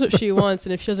 she knows what she wants,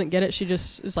 and if she doesn't get it, she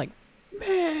just is like,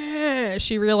 meh.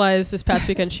 She realized this past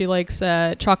weekend she likes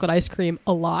chocolate ice cream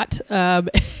a lot,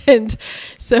 and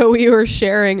so we were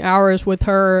sharing ours with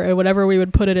her, and whenever we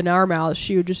would put it in our mouths,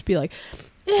 she would just be like,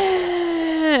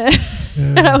 yeah.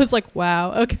 And I was like,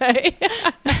 wow, okay.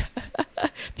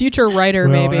 Future writer,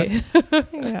 well, maybe.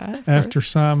 Yeah. After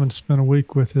Simon spent a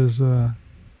week with his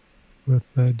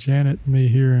with Janet and me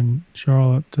here in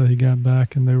Charlotte, he got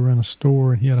back and they were in a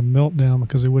store and he had a meltdown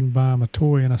because they wouldn't buy him a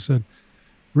toy. And I said,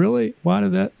 really? Why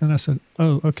did that? And I said,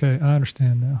 oh, okay, I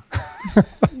understand now.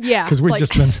 Yeah. Because we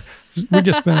just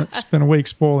spent a week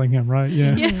spoiling him, right?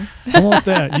 Yeah. I want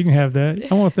that. You can have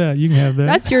that. I want that. You can have that.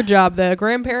 That's your job, though.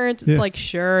 Grandparents, it's like,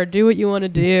 sure, do what you want to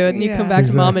do. And you come back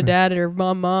to mom and dad, or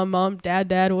mom,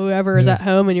 dad, whoever is at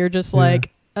home, and you're just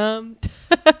like,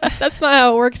 that's not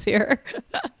how it works here.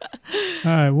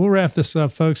 All right, we'll wrap this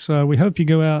up, folks. We hope you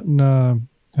go out and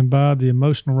and buy the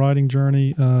Emotional Writing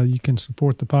Journey. You can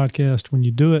support the podcast when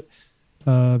you do it.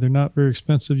 They're not very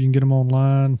expensive. You can get them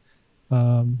online.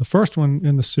 The first one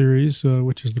in the series,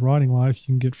 which is The Writing Life, you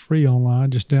can get free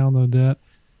online. Just download that.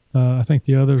 I think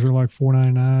the others are like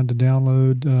 $4.99 to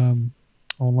download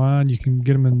online. You can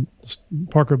get them in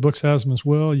Parker Books has them as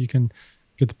well. You can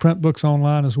get the print books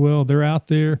online as well. They're out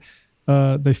there.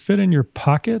 They fit in your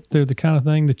pocket. They're the kind of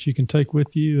thing that you can take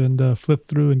with you and flip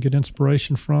through and get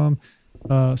inspiration from.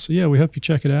 So yeah, we hope you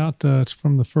check it out. It's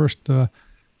from the first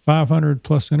 500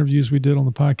 plus interviews we did on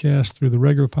the podcast through the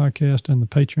regular podcast and the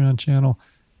Patreon channel.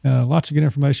 Lots of good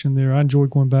information there. I enjoy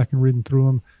going back and reading through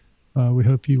them. We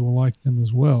hope you will like them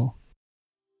as well.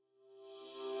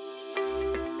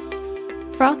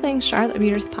 For all things Charlotte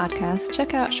Readers Podcast,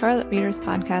 check out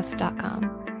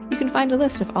charlottereaderspodcast.com. You can find a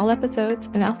list of all episodes,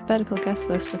 an alphabetical guest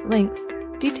list with links,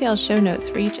 detailed show notes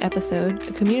for each episode,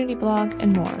 a community blog,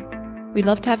 and more. We'd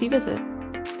love to have you visit.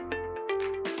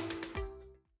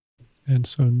 And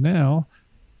so now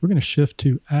we're going to shift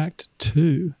to Act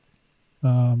 2.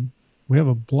 We have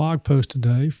a blog post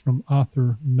today from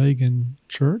author Megan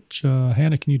Church.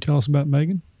 Hannah, can you tell us about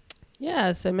Megan?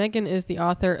 Yeah, so Megan is the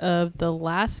author of The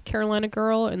Last Carolina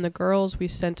Girl and The Girls We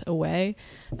Sent Away.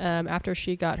 After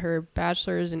she got her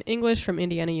bachelor's in English from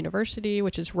Indiana University,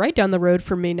 which is right down the road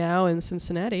from me now in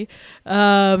Cincinnati,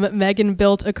 Megan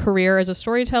built a career as a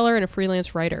storyteller and a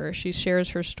freelance writer. She shares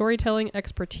her storytelling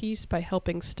expertise by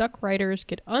helping stuck writers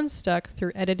get unstuck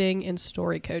through editing and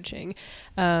story coaching.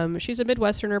 She's a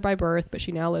Midwesterner by birth, but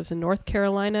she now lives in North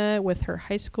Carolina with her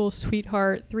high school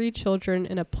sweetheart, 3 children,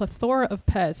 and a plethora of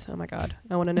pets. Oh my God,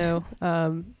 I want to know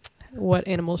what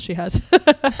animals she has.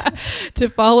 To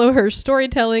follow her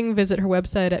storytelling, visit her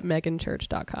website at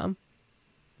meganchurch.com.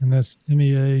 And that's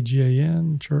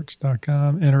MEAGAN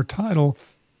church.com. And her title,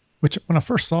 which when I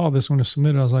first saw this when it was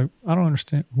submitted, I was like, I don't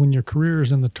understand. When your career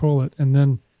is in the toilet. And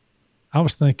then I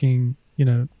was thinking,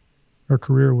 her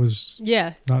career was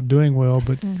not doing well,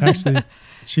 but actually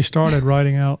she started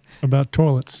writing out about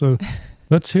toilets. So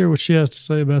let's hear what she has to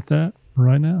say about that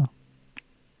right now.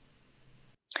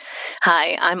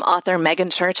 Hi, I'm author Megan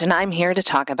Church, and I'm here to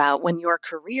talk about when your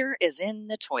career is in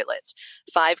the toilet.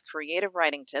 5 creative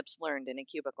writing tips learned in a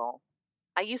cubicle.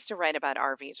 I used to write about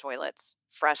RV toilets.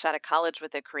 Fresh out of college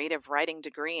with a creative writing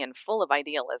degree and full of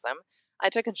idealism, I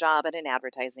took a job at an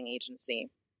advertising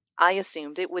agency. I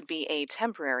assumed it would be a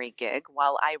temporary gig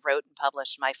while I wrote and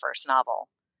published my first novel.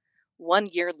 1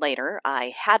 year later,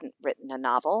 I hadn't written a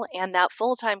novel, and that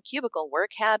full-time cubicle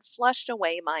work had flushed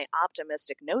away my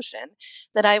optimistic notion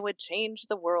that I would change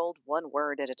the world one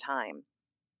word at a time.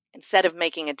 Instead of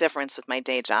making a difference with my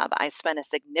day job, I spent a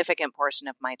significant portion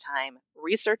of my time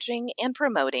researching and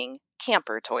promoting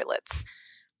camper toilets.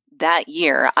 That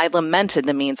year, I lamented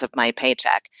the means of my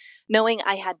paycheck, knowing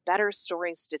I had better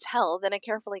stories to tell than a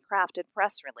carefully crafted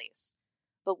press release.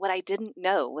 But what I didn't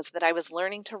know was that I was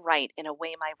learning to write in a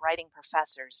way my writing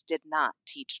professors did not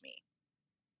teach me.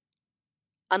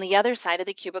 On the other side of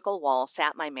the cubicle wall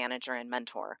sat my manager and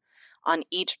mentor. On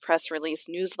each press release,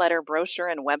 newsletter, brochure,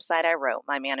 and website I wrote,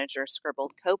 my manager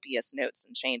scribbled copious notes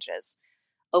and changes.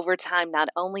 Over time, not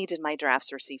only did my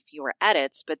drafts receive fewer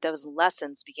edits, but those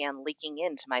lessons began leaking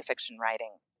into my fiction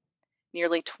writing.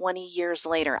 Nearly 20 years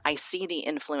later, I see the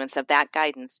influence of that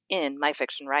guidance in my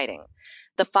fiction writing.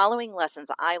 The following lessons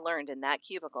I learned in that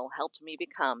cubicle helped me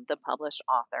become the published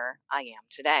author I am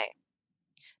today.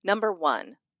 Number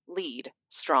 1, lead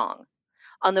strong.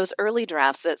 On those early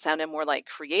drafts that sounded more like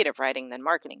creative writing than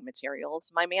marketing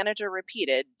materials, my manager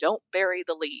repeated, "Don't bury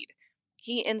the lead."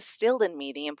 He instilled in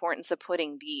me the importance of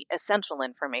putting the essential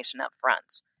information up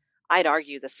front. I'd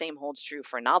argue the same holds true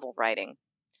for novel writing.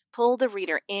 Pull the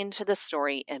reader into the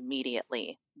story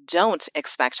immediately. Don't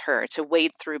expect her to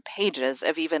wade through pages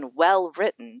of even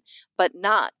well-written but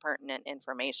not pertinent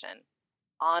information.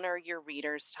 Honor your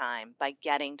reader's time by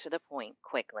getting to the point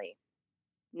quickly.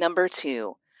 Number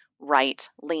 2, write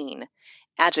lean.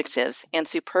 Adjectives and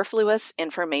superfluous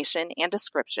information and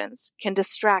descriptions can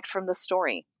distract from the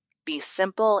story. Be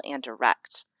simple and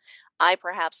direct. I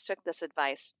perhaps took this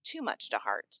advice too much to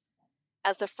heart.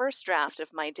 As the first draft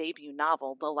of my debut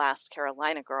novel, The Last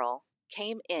Carolina Girl,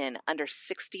 came in under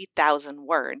 60,000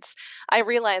 words, I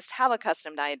realized how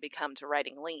accustomed I had become to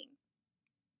writing lean.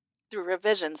 Through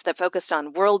revisions that focused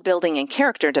on world building and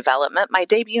character development, my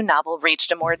debut novel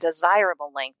reached a more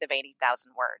desirable length of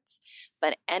 80,000 words.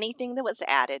 But anything that was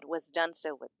added was done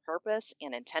so with purpose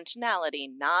and intentionality,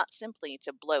 not simply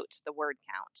to bloat the word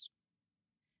count.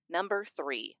 Number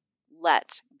 3,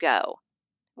 let go.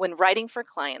 When writing for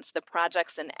clients, the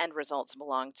projects and end results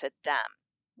belong to them.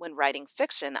 When writing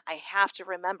fiction, I have to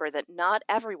remember that not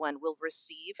everyone will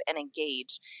receive and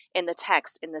engage in the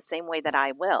text in the same way that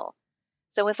I will.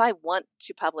 So if I want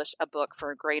to publish a book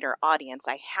for a greater audience,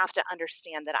 I have to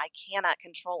understand that I cannot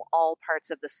control all parts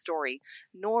of the story,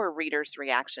 nor readers'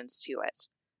 reactions to it.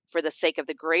 For the sake of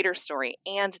the greater story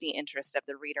and the interest of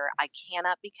the reader, I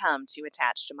cannot become too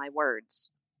attached to my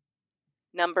words.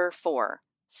 Number 4,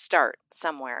 start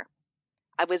somewhere.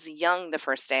 I was young the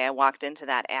first day I walked into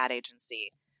that ad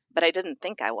agency, but I didn't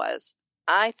think I was.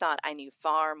 I thought I knew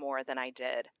far more than I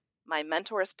did. My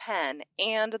mentor's pen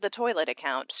and the toilet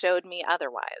account showed me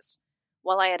otherwise.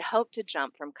 While I had hoped to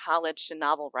jump from college to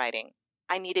novel writing,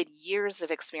 I needed years of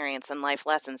experience and life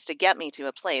lessons to get me to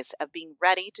a place of being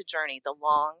ready to journey the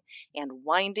long and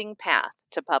winding path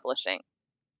to publishing.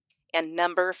 And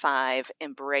number 5,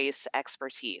 embrace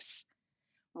expertise.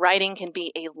 Writing can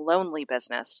be a lonely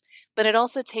business, but it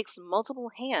also takes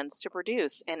multiple hands to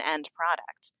produce an end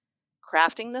product.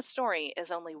 Crafting the story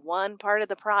is only one part of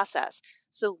the process,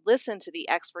 so listen to the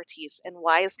expertise and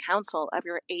wise counsel of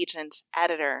your agent,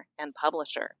 editor, and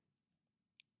publisher.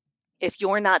 If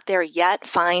you're not there yet,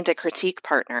 find a critique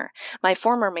partner. My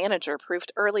former manager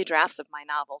proofed early drafts of my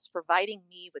novels, providing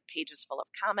me with pages full of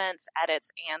comments,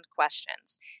 edits, and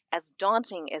questions. As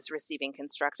daunting as receiving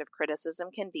constructive criticism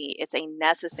can be, it's a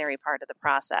necessary part of the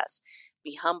process.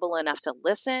 Be humble enough to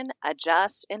listen,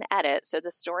 adjust, and edit so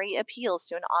the story appeals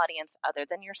to an audience other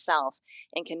than yourself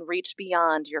and can reach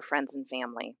beyond your friends and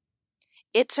family.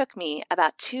 It took me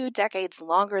about 2 decades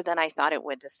longer than I thought it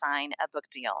would to sign a book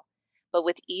deal. But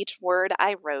with each word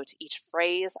I wrote, each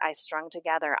phrase I strung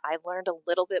together, I learned a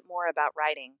little bit more about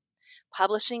writing.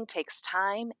 Publishing takes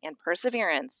time and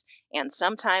perseverance, and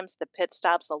sometimes the pit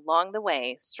stops along the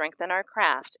way strengthen our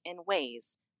craft in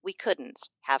ways we couldn't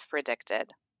have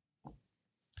predicted.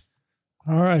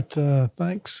 All right.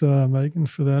 Thanks, Megan,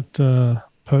 for that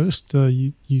post.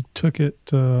 You took it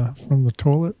from the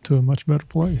toilet to a much better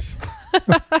place.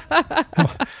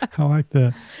 I like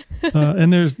that.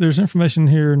 And there's information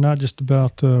here not just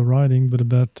about writing, but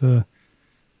about what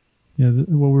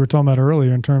we were talking about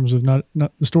earlier in terms of not the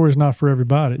story's not for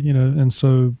everybody, and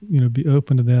so be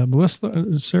open to that. But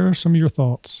let's Sarah, some of your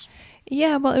thoughts.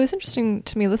 Yeah, well, it was interesting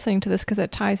to me listening to this because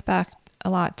it ties back a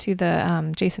lot to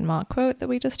the Jason Mott quote that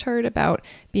we just heard about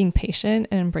being patient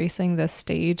and embracing the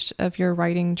stage of your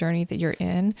writing journey that you're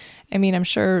in. I mean, I'm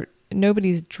sure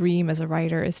nobody's dream as a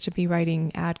writer is to be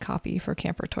writing ad copy for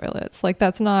camper toilets. Like,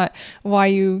 that's not why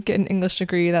you get an English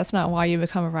degree. That's not why you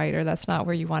become a writer. That's not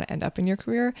where you want to end up in your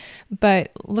career.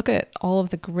 But look at all of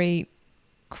the great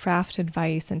craft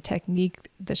advice and technique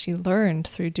that she learned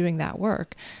through doing that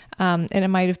work. And it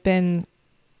might have been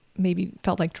maybe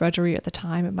felt like drudgery at the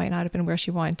time. It might not have been where she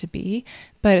wanted to be,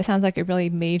 but it sounds like it really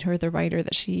made her the writer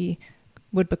that she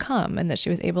would become and that she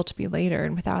was able to be later.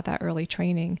 And without that early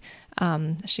training,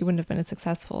 she wouldn't have been as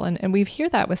successful. And we hear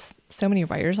that with so many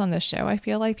writers on this show. I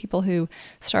feel like people who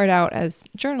start out as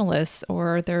journalists,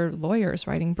 or they're lawyers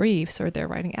writing briefs, or they're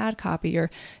writing ad copy, or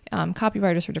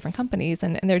copywriters for different companies,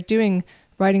 and they're doing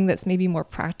writing that's maybe more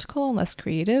practical and less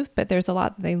creative, but there's a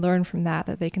lot that they learn from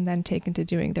that they can then take into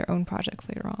doing their own projects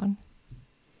later on.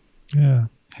 Yeah.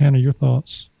 Hannah, your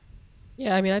thoughts?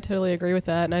 Yeah, I mean, I totally agree with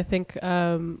that. And I think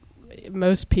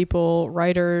most people,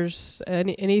 writers,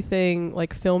 anything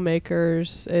like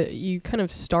filmmakers, you kind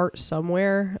of start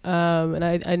somewhere. And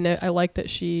I know, I like that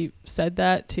she said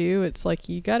that too. It's like,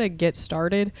 you got to get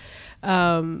started.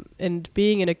 And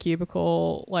being in a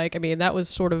cubicle, like, I mean, that was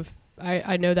sort of,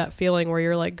 I know that feeling where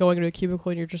you're like going to a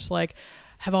cubicle and you're just like,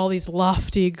 have all these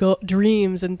lofty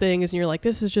dreams and things. And you're like,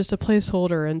 this is just a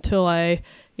placeholder until I,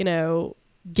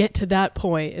 get to that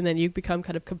point, and then you become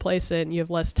kind of complacent, you have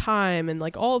less time, and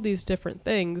like all these different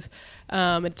things.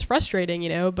 It's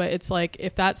frustrating, but it's like,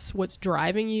 if that's what's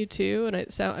driving you too. And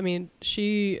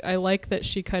I like that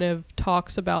she kind of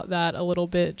talks about that a little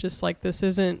bit, just like, this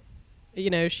isn't,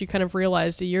 she kind of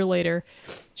realized a year later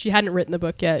she hadn't written the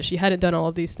book yet. She hadn't done all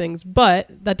of these things, but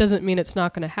that doesn't mean it's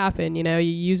not going to happen. You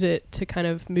use it to kind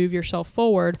of move yourself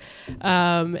forward.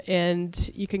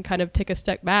 And you can kind of take a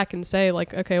step back and say,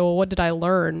 like, okay, well, what did I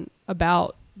learn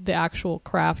about the actual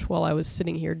craft while I was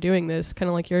sitting here doing this? Kind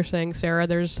of like you're saying, Sarah,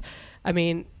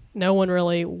 no one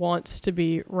really wants to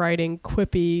be writing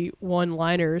quippy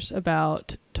one-liners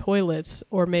about toilets,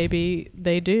 or maybe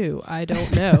they do. I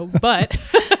don't know, but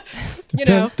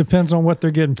depends on what they're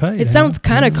getting paid. It sounds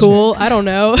kind of cool. I don't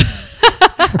know.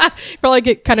 Probably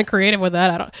get kind of creative with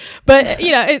that. But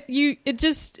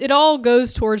it all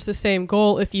goes towards the same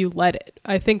goal if you let it.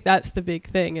 I think that's the big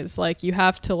thing. Is like, you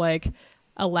have to like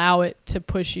allow it to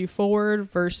push you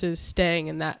forward versus staying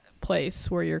in that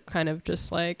place where you're kind of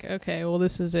just like, okay, well,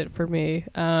 this is it for me.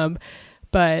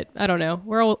 But I don't know.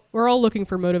 We're all looking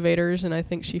for motivators, and I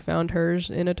think she found hers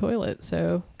in a toilet.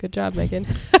 So good job, Megan.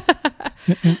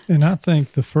 and I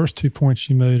think the first 2 points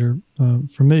you made are,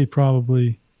 for me,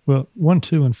 probably, well, 1,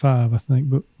 2, and 5, I think.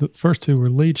 But the first 2 were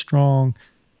lead strong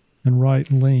and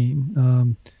write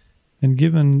lean. And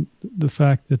given the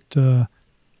fact that a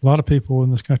lot of people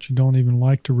in this country don't even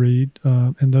like to read,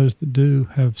 and those that do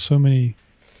have so many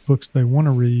books they want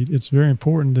to read, it's very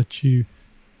important that you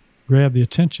grab the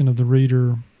attention of the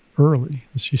reader early.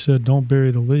 As she said, don't bury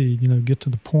the lead, get to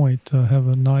the point, have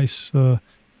a nice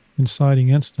inciting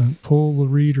incident, pull the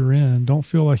reader in. Don't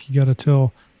feel like you got to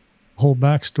tell the whole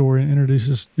backstory and introduce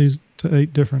us to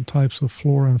 8 different types of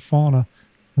flora and fauna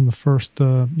in the first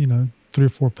 3 or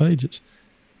 4 pages.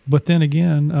 But then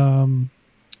again,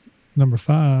 number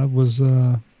 5 was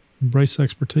embrace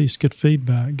expertise, get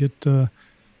feedback,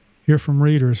 hear from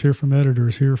readers, hear from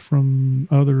editors, hear from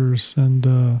others,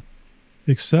 and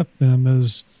accept them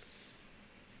as,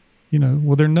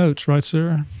 they're notes, right,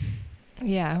 Sarah?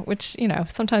 Yeah, which,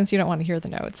 sometimes you don't want to hear the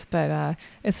notes, but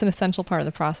it's an essential part of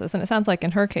the process. And it sounds like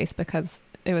in her case, because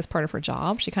it was part of her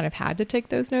job, she kind of had to take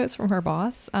those notes from her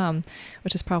boss,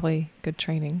 which is probably good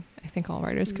training. I think all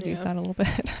writers could use that a little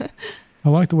bit. I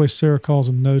like the way Sarah calls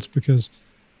them notes because,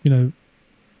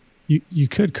 you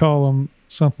could call them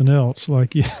something else.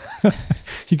 Like you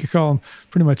could call them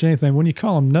pretty much anything. When you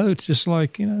call them notes, just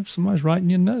like, if somebody's writing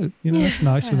you a note, it's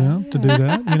nice of them to do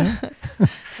that,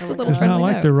 It's not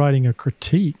like they're writing a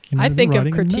critique. I think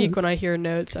of critique when I hear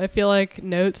notes. I feel like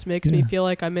notes makes me feel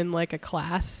like I'm in like a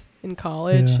class in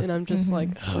college, and I'm just like,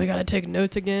 oh, we got to take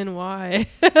notes again. Why?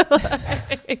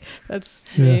 That's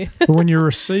me. But when you're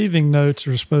receiving notes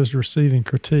as opposed to receiving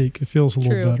critique, it feels a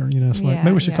little better. It's like,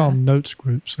 maybe we should call them notes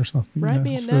groups or something. Write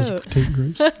me a note. Critique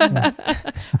groups.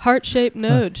 Heart-shaped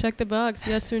note. Check the box.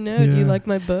 Yes or no. Do you like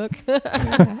my book?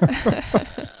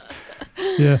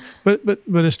 Yeah, but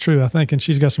it's true, I think, and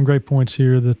she's got some great points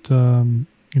here that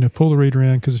pull the reader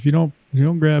in, because if you don't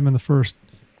grab them in the first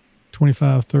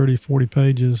 25, 30, 40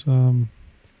 pages,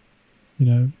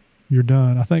 you're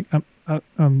done. I think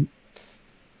I'm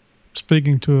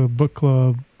speaking to a book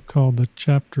club called the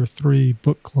Chapter 3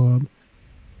 Book Club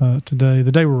today.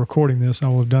 The day we're recording this, I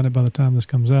will have done it by the time this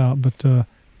comes out, but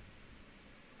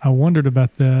I wondered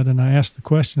about that, and I asked the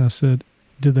question, I said,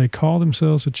 did they call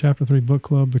themselves a Chapter 3 Book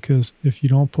Club because if you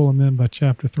don't pull them in by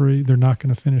Chapter 3, they're not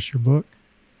going to finish your book?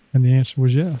 And the answer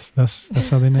was yes. That's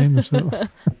how they name themselves.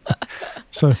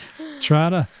 So try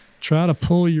to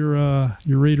pull your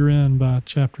reader in by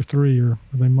Chapter 3, or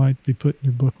they might be putting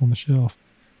your book on the shelf.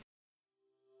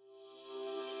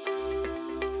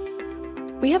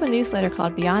 We have a newsletter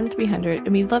called Beyond 300,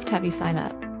 and we'd love to have you sign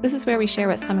up. This is where we share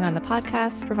what's coming on the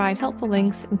podcast, provide helpful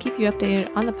links, and keep you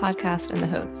updated on the podcast and the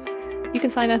hosts. You can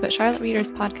sign up at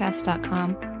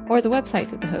charlottereaderspodcast.com or the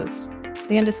websites of the hosts,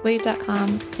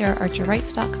 leandiswade.com,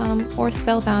 saraharcherwrites.com, or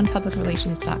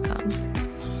spellboundpublicrelations.com.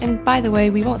 And by the way,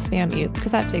 we won't spam you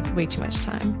because that takes way too much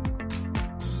time.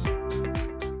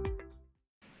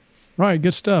 Right,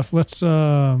 good stuff. Let's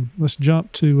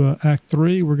jump to Act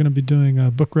 3. We're going to be doing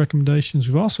book recommendations.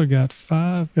 We've also got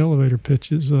 5 elevator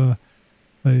pitches.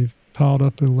 They've piled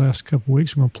up in the last couple of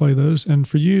weeks. We're going to play those. And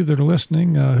for you that are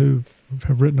listening who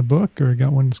have written a book or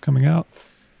got one that's coming out,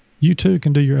 you too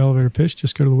can do your elevator pitch.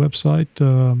 Just go to the website,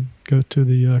 go to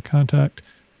the contact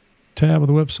tab of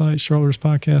the website,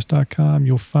 charlottereaderspodcast.com.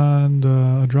 You'll find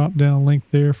a drop-down link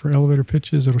there for elevator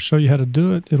pitches. It'll show you how to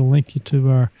do it. It'll link you to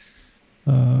our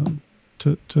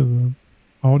to the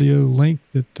audio link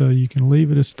that you can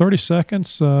leave it. It's 30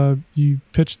 seconds. You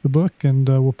pitch the book, and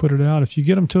we'll put it out. If you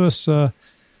get them to us,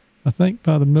 I think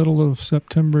by the middle of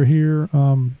September here,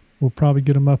 we'll probably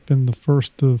get them up in the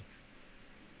first of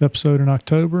episode in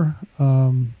October.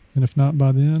 And if not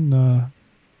by then,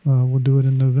 we'll do it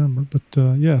in November. But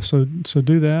so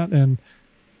do that.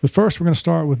 But first, we're going to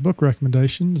start with book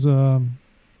recommendations.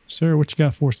 Sarah, what you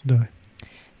got for us today?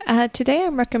 Today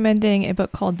I'm recommending a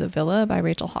book called The Villa by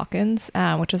Rachel Hawkins,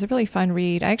 which is a really fun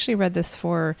read. I actually read this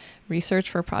for research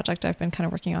for a project I've been kind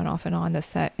of working on off and on, that's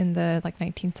set in the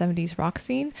 1970s rock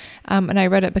scene. And I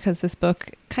read it because this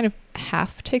book kind of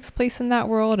half takes place in that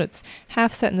world. It's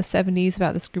half set in the 70s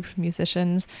about this group of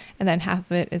musicians, and then half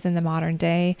of it is in the modern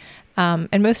day.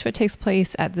 And most of it takes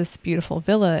place at this beautiful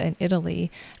villa in Italy.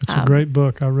 It's a great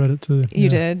book. I read it too. You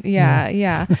did?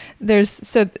 Yeah.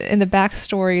 So in the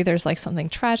backstory, there's something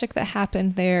tragic that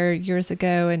happened there years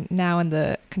ago. And now in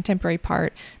the contemporary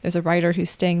part, there's a writer who's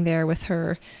staying there with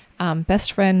her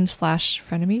best friend /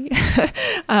 frenemy.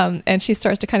 And she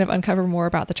starts to kind of uncover more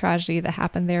about the tragedy that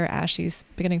happened there as she's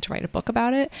beginning to write a book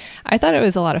about it. I thought it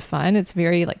was a lot of fun. It's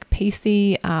very like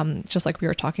pacey, just like we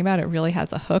were talking about. It really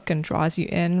has a hook and draws you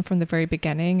in from the very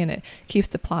beginning, and it keeps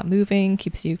the plot moving,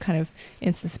 keeps you kind of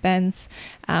in suspense.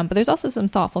 But there's also some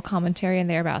thoughtful commentary in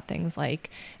there about things like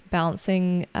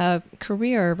balancing a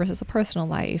career versus a personal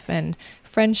life, and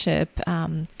friendship,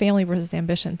 family versus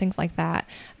ambition, things like that.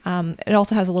 It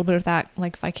also has a little bit of that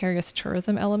like vicarious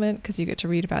tourism element, because you get to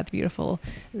read about the beautiful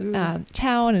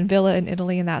town and villa in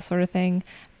Italy and that sort of thing.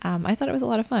 I thought it was a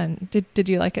lot of fun. Did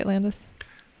you like it, Landis?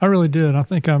 I really did. I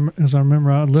think as I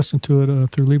remember, I listened to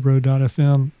it through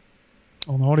Libro.fm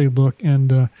on audiobook,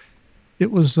 and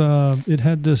it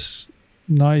had this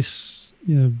nice,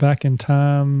 back in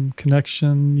time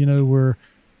connection, where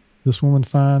this woman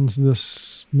finds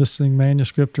this missing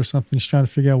manuscript or something. She's trying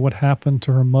to figure out what happened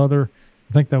to her mother.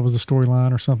 I think that was the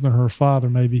storyline, or something. Her father,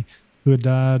 maybe, who had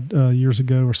died years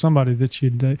ago, or somebody that she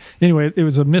had dated. Anyway, it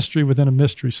was a mystery within a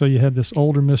mystery. So you had this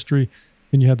older mystery,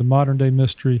 and you had the modern day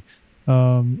mystery,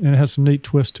 and it had some neat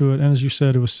twist to it. And as you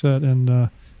said, it was set in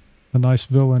a nice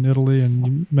villa in Italy,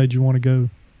 and made you want to go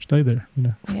stay there.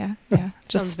 Yeah.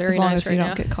 Just as long as you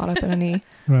don't get caught up in any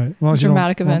right. Well,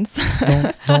 dramatic events.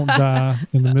 Don't die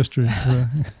in the mystery.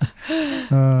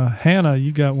 Hannah,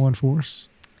 you got one for us.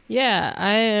 Yeah,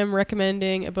 I am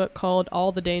recommending a book called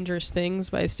All the Dangerous Things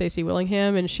by Stacey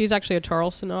Willingham, and she's actually a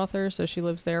Charleston author, so she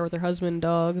lives there with her husband and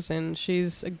dogs, and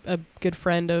she's a good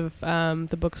friend of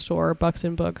the bookstore Bucks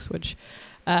and Books, which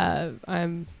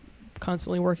I'm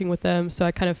constantly working with them, so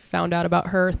I kind of found out about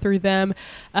her through them.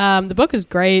 The book is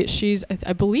great.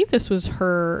 I believe this was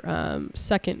her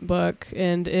second book,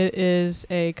 and it is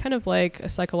a kind of like a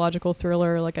psychological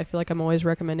thriller. Like, I feel like I'm always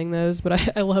recommending those,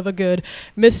 but I love a good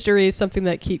mystery, something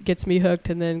that gets me hooked,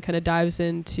 and then kind of dives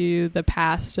into the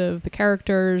past of the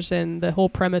characters. And the whole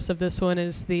premise of this one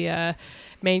is the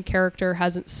main character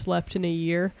hasn't slept in a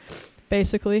year,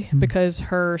 basically, because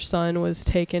her son was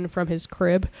taken from his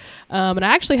crib. And I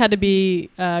actually had to be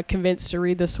convinced to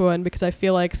read this one, because I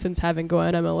feel like since having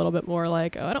Gwen, I'm a little bit more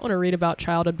like, I don't want to read about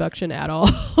child abduction at all,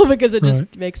 because it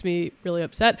just makes me really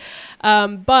upset.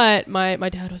 But my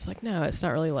dad was like, no, it's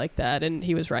not really like that. And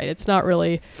he was right. It's not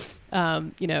really,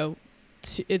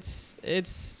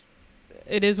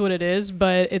 it is what it is,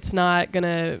 but it's not going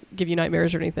to give you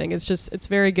nightmares or anything. It's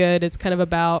very good. It's kind of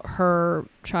about her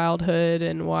childhood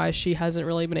and why she hasn't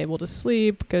really been able to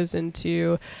sleep. Goes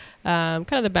into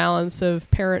kind of the balance of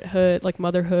parenthood, like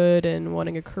motherhood, and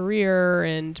wanting a career,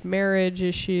 and marriage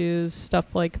issues,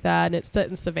 stuff like that. And it's set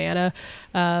in Savannah.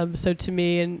 So to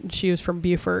me, and she was from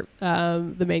Beaufort,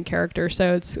 the main character.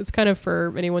 So it's kind of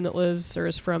for anyone that lives or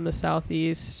is from the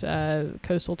Southeast,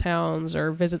 coastal towns,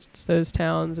 or visits those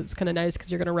towns. It's kind of nice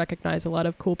because you're going to recognize a lot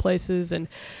of cool places. And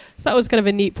so that was kind of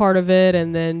a neat part of it.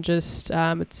 And then just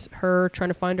it's her trying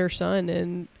to find her son.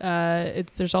 And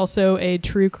there's also a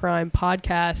true crime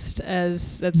podcast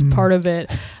that's part of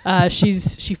it.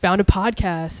 She found a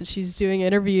podcast, and she's doing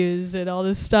interviews and all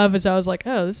this stuff. And so I was like,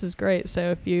 oh, this is great.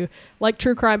 So if you like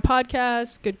true crime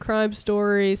podcasts, good crime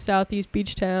stories, Southeast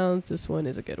beach towns, this one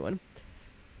is a good one.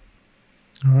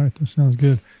 All right, that sounds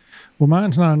good. Well,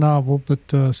 mine's not a novel,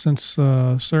 but since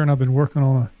Sarah and I have been working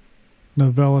on a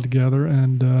novella together,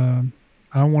 and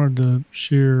I wanted to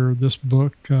share this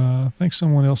book. I think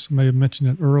someone else may have mentioned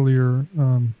it earlier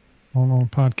on a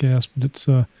podcast, but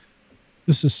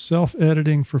this is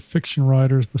Self-Editing for Fiction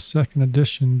Writers, the second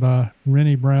edition by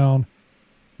Rennie Brown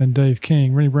and Dave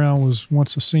King. Rennie Brown was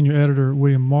once a senior editor at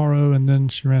William Morrow, and then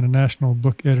she ran a national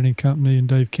book editing company, and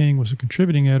Dave King was a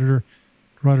contributing editor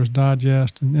at Writer's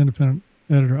Digest and independent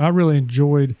editor. I really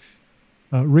enjoyed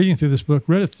reading through this book.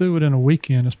 Read it through it in a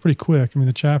weekend. It's pretty quick. I mean,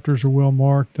 the chapters are well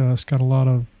marked. It's got a lot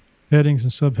of headings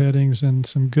and subheadings and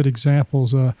some good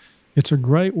examples. It's a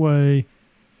great way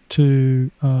to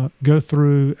go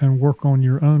through and work on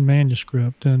your own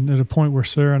manuscript. And at a point where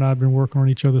Sarah and I had been working on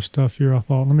each other's stuff here, I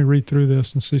thought, let me read through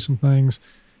this and see some things.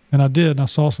 And I did, and I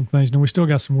saw some things. And we still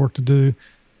got some work to do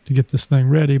to get this thing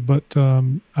ready. But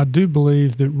I do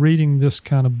believe that reading this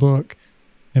kind of book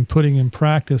and putting in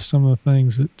practice some of the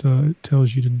things that it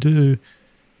tells you to do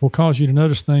will cause you to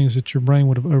notice things that your brain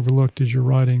would have overlooked as you're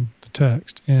writing the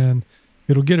text. And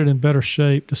it'll get it in better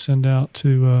shape to send out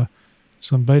to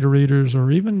some beta readers,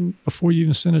 or even before you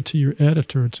even send it to your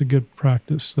editor. It's a good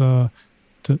practice to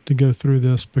go through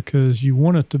this, because you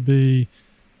want it to be,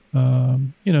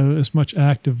 as much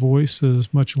active voice,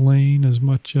 as much lean, as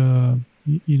much, as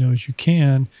you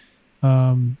can.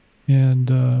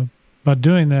 By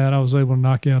doing that, I was able to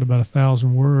knock out about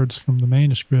 1,000 words from the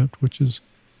manuscript, which is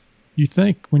you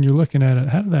think when you're looking at it,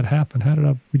 how did that happen? How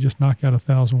did we just knock out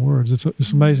 1,000 words?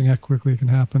 It's amazing how quickly it can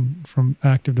happen from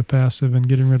active to passive and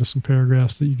getting rid of some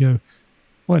paragraphs that you go,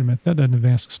 wait a minute, that doesn't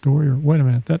advance the story, or wait a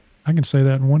minute, that I can say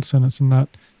that in one sentence and not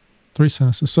 3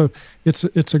 sentences. So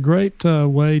it's a great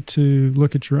way to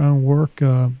look at your own work.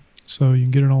 So you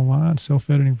can get it online,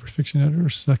 Self-Editing for Fiction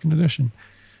Editors, 2nd edition.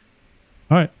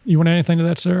 All right, you want to add anything to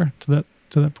that, Sarah? To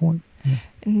that point? Yeah.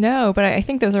 No, but I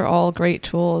think those are all great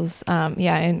tools.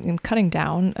 In cutting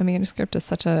down a manuscript is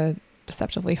such a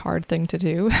deceptively hard thing to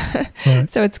do. Right.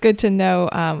 So it's good to know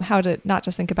how to not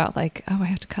just think about like, oh, I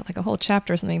have to cut like a whole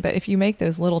chapter or something, but if you make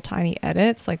those little tiny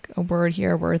edits, like a word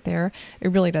here, a word there, it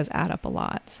really does add up a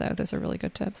lot. So those are really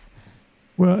good tips.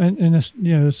 Well, and it's,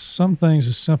 it's some things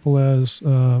as simple as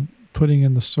putting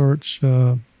in the search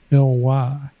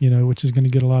ly, which is going to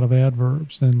get a lot of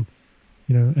adverbs and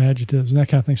adjectives and that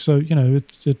kind of thing. So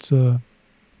it's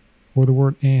or the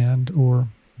word and or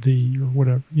the or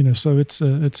whatever, so it's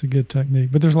a good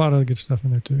technique. But there's a lot of other good stuff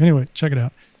in there too. Anyway, check it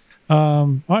out.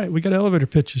 All right, we got elevator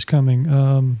pitches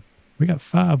coming. We got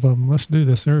 5 of them. Let's do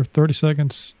this. They're 30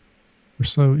 seconds or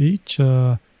so each.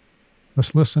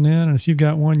 Let's listen in, and if you've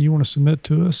got one you want to submit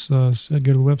to us, go to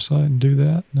the website and do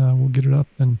that. We'll get it up,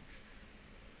 and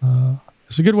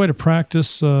it's a good way to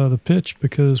practice the pitch,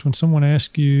 because when someone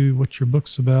asks you what your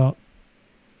book's about,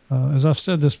 as I've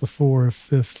said this before,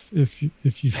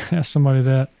 if you've asked somebody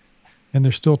that and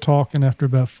they're still talking after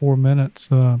about 4 minutes,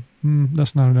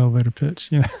 that's not an elevator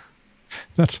pitch.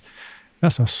 That's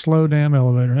a slow damn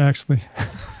elevator, actually.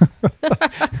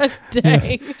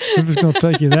 Dang. If it's going to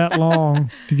take you that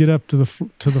long to get up to the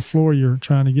floor you're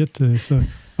trying to get to. So,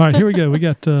 all right, here we go. We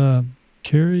got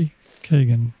Carrie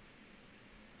Kagan.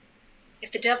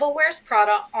 If The Devil Wears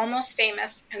Prada, Almost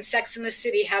Famous, and Sex and the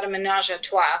City had a menage a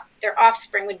trois, their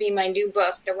offspring would be my new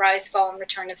book, The Rise, Fall, and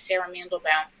Return of Sarah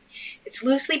Mandelbaum. It's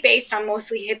loosely based on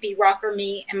mostly hippie rocker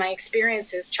me and my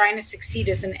experiences trying to succeed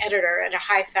as an editor at a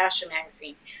high fashion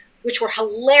magazine, which were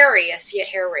hilarious yet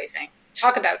hair-raising.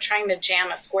 Talk about trying to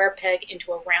jam a square peg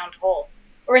into a round hole.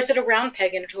 Or is it a round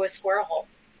peg into a square hole?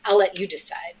 I'll let you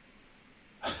decide.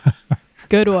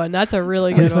 Good one. That's a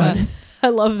really good one. I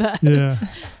love that. Yeah.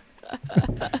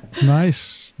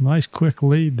 Nice, quick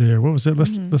lead there. What was it?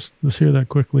 Let's hear that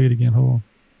quick lead again. Hold on.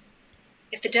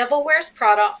 If The Devil Wears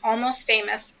Prada, Almost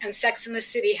Famous, and Sex and the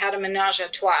City had a menage a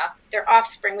trois, their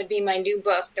offspring would be my new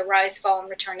book, The Rise, Fall, and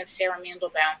Return of Sarah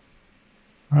Mandelbaum.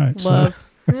 All right.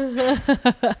 Love. So,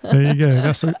 there you go.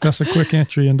 That's a quick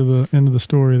entry into the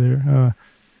story there.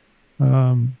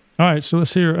 All right. So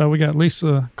let's hear. We got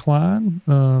Lisa Klein.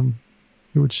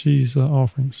 What she's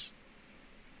offering us.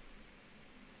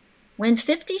 When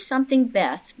 50-something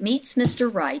Beth meets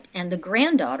Mr. Right and the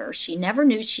granddaughter she never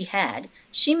knew she had,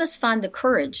 she must find the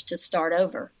courage to start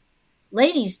over.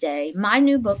 Ladies' Day, my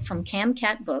new book from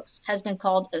Camcat Books, has been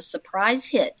called a surprise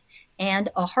hit and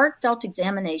a heartfelt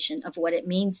examination of what it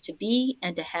means to be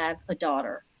and to have a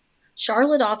daughter.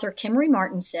 Charlotte author Kimmery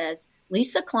Martin says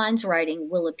Lisa Klein's writing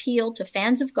will appeal to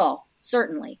fans of golf,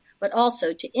 certainly, but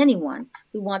also to anyone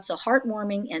who wants a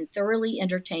heartwarming and thoroughly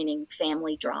entertaining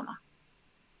family drama.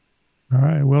 All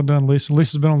right. Well done, Lisa.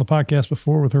 Lisa's been on the podcast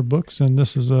before with her books, and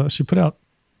this is she put out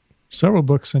several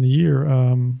books in a year.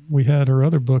 We had her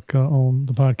other book on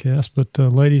the podcast, but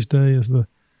Ladies' Day is the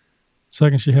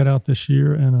second she had out this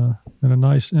year, and a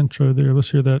nice intro there.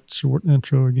 Let's hear that short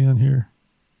intro again here.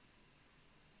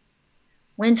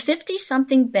 When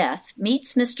 50-something Beth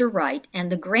meets Mr. Right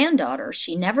and the granddaughter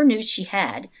she never knew she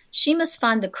had, she must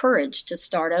find the courage to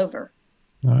start over.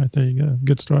 All right, there you go.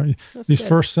 Good start. That's These good.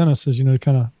 First sentences,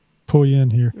 kind of pull you in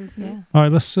here. Mm-hmm. Yeah. All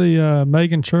right, let's see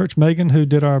Megan Church. Megan, who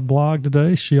did our blog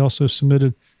today, she also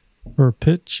submitted her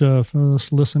pitch.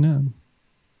 Let's listen in.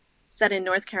 Set in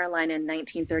North Carolina in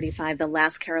 1935, The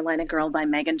Last Carolina Girl by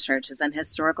Megan Church is an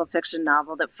historical fiction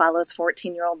novel that follows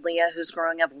 14-year-old Leah, who's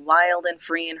growing up wild and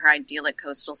free in her idyllic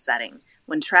coastal setting.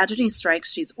 When tragedy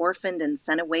strikes, she's orphaned and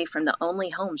sent away from the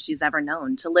only home she's ever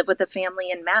known to live with a family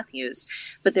in Matthews.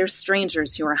 But there's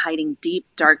strangers who are hiding deep,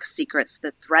 dark secrets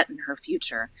that threaten her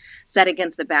future. Set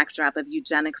against the backdrop of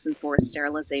eugenics and forced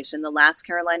sterilization, The Last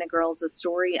Carolina Girl is a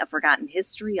story of forgotten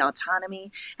history, autonomy,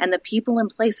 and the people and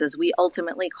places we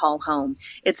ultimately call home.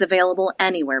 It's available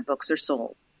anywhere books are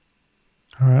sold.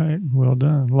 All right, well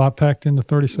done. A lot packed into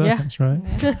 30 seconds, right?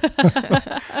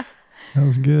 That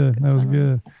was good. That was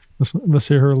good. Let's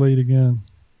hear her lead again.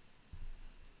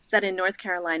 Set in North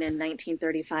Carolina in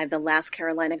 1935, The Last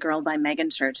Carolina Girl by Megan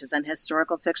Church is an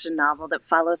historical fiction novel that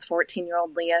follows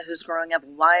 14-year-old Leah, who's growing up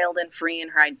wild and free in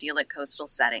her idyllic coastal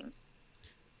setting.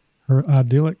 Her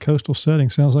idyllic coastal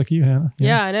setting sounds like you, Hannah.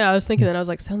 Yeah, I know. I was thinking that. I was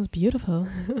like, sounds beautiful.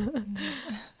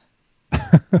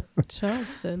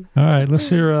 Charleston. All right, let's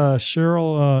hear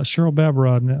Cheryl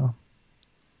Babarod now.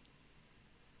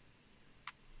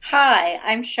 Hi,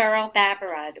 I'm Cheryl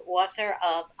Babarod, author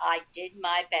of I Did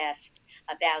My Best,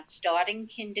 about starting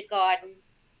kindergarten,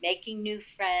 making new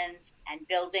friends, and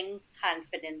building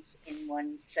confidence in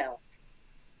oneself.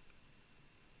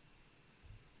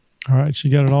 All right, she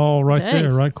got it all right Dang.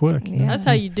 there, right quick. Yeah. That's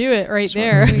how you do it right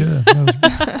there. That was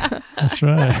good. That's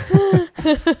right.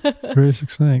 Very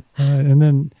succinct. All right, and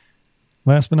then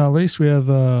last but not least, we have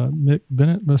Mick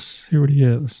Bennett. Let's hear what he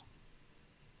is.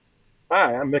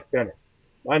 Hi, I'm Mick Bennett.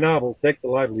 My novel, Take the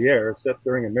Lively Air, is set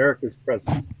during America's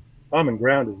present. Common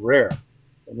ground is rare.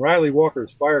 In Riley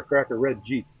Walker's firecracker red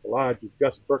Jeep, the lodge with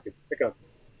Gus Perkins' pickup,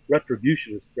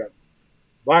 retribution is threatened.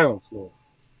 Violence looms.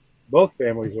 Both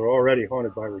families are already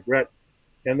haunted by regret,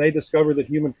 and they discover that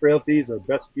human frailties are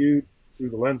best viewed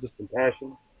through the lens of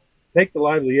compassion. Take the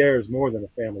Lively Air is more than a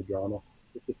family drama.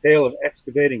 It's a tale of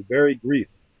excavating buried grief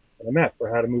and a map for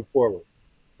how to move forward.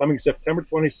 Coming September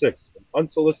 26th from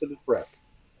Unsolicited Press.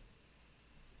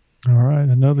 All right,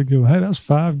 another good one. Hey, that's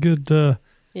 5 good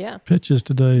pitches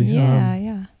today.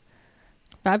 Yeah.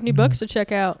 5 new books to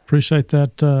check out. Appreciate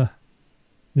that. A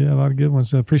lot of good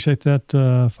ones. Appreciate that,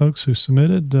 folks who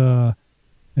submitted.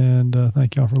 And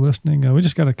thank y'all for listening. We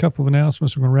just got a couple of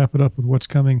announcements. We're going to wrap it up with what's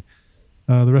coming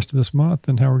the rest of this month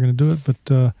and how we're going to do it. But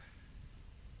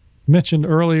mentioned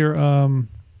earlier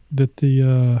that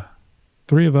the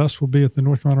 3 of us will be at the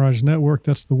North Carolina Writers Network.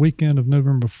 That's the weekend of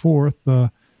November 4th.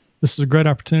 This is a great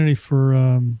opportunity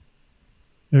for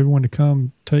everyone to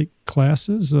come take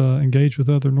classes, engage with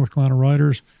other North Carolina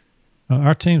writers.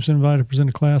 Our team's invited to present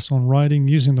a class on writing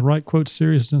using the Write Quote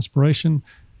series as inspiration.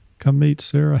 Come meet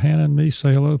Sarah, Hannah, and me,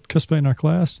 say hello, participate in our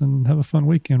class, and have a fun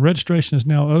weekend. Registration is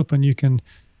now open. You can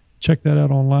check that out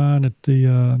online at the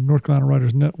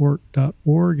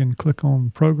NorthCarolinaWritersNetwork.org and click on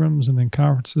programs and then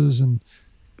conferences, and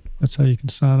that's how you can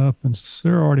sign up. And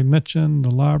Sarah already mentioned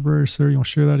the library. Sarah, you want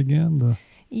to share that again?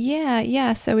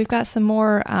 Yeah. So we've got some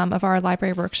more of our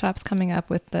library workshops coming up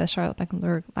with the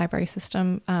Charlotte-Mecklenburg Library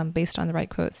System based on the Write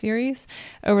Quote series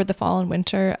over the fall and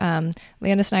winter.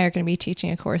 Landis and I are going to be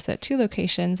teaching a course at 2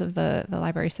 locations of the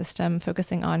library system,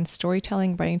 focusing on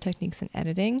storytelling, writing techniques, and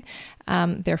editing.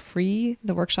 They're free.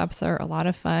 The workshops are a lot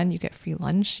of fun. You get free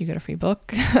lunch. You get a free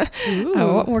book.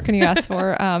 What more can you ask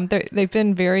for? They've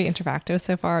been very interactive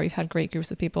so far. We've had great groups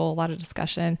of people, a lot of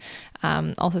discussion,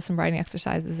 also some writing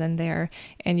exercises in there.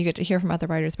 And you get to hear from other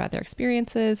writers about their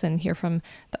experiences and hear from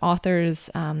the authors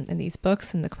in these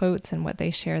books and the quotes and what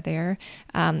they share there.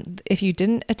 If you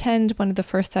didn't attend one of the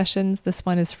first sessions, this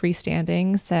one is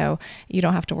freestanding, so you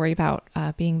don't have to worry about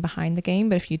being behind the game.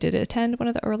 But if you did attend one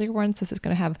of the earlier ones, this is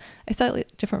going to have a slightly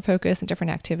different focus and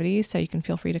different activities, so you can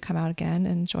feel free to come out again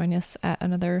and join us at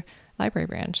another library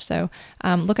branch. So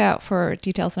look out for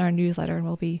details in our newsletter, and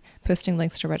we'll be posting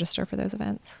links to register for those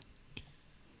events.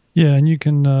 Yeah, and you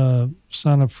can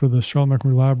sign up for the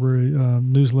Charlotte-Mecklenburg Library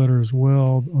newsletter as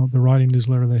well, the writing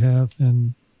newsletter they have,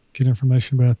 and get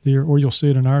information about it there. Or you'll see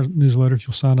it in our newsletter if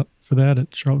you'll sign up for that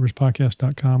at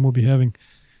charlotteridgepodcast.com. We'll be having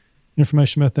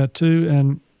information about that too.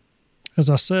 And as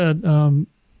I said,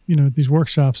 these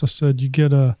workshops, I said you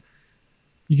get a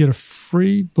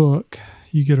free book,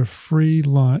 you get a free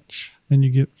lunch, and you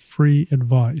get free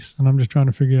advice. And I'm just trying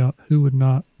to figure out who would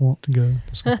not want to go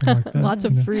to something like that. Lots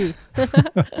of free.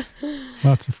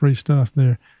 Lots of free stuff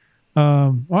there.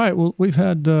 All right. Well, we've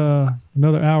had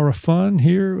another hour of fun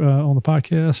here on the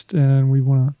podcast, and we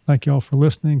want to thank you all for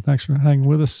listening. Thanks for hanging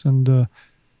with us. And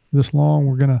this long,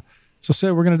 we're going to do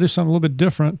something a little bit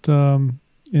different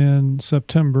in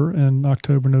September and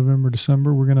October, November,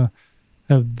 December. We're going to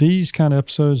have these kind of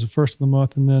episodes the first of the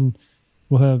month, and then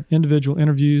we'll have individual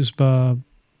interviews by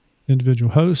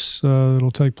individual hosts.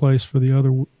 It'll take place for the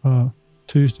other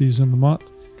Tuesdays in the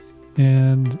month.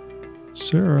 And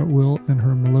Sarah will, in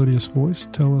her melodious voice,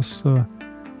 tell us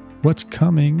what's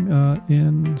coming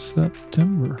in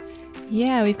September.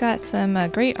 Yeah, we've got some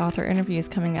great author interviews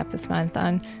coming up this month.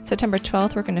 On September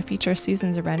 12th, we're going to feature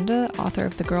Susan Zarenda, author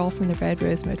of The Girl from the Red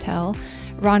Rose Motel.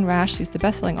 Ron Rash, who's the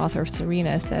best-selling author of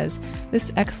Serena, says,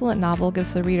 "This excellent novel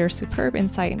gives the reader superb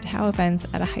insight into how events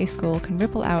at a high school can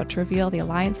ripple out to reveal the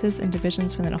alliances and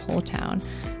divisions within a whole town.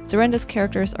 Zarenda's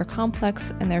characters are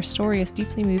complex, and their story is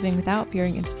deeply moving without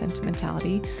veering into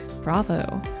sentimentality.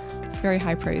 Bravo." It's very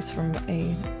high praise from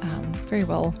a very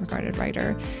well-regarded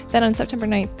writer. Then on September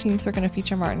 19th, we're going to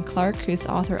feature Martin Clark, who's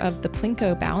the author of The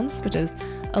Plinko Bounce, which is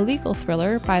a legal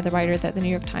thriller by the writer that the New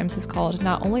York Times has called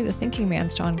not only the thinking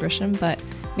man's John Grisham, but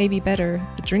maybe better,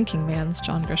 the drinking man's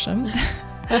John Grisham.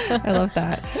 I love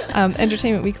that.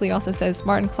 Entertainment Weekly also says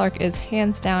Martin Clark is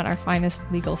hands down our finest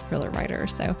legal thriller writer.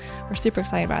 So we're super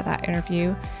excited about that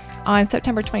interview. On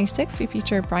September 26th, we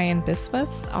feature Brian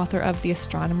Biswas, author of The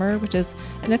Astronomer, which is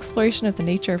an exploration of the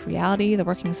nature of reality, the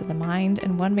workings of the mind,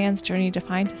 and one man's journey to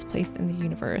find his place in the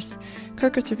universe.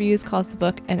 Kirkus Reviews calls the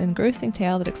book an engrossing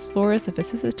tale that explores the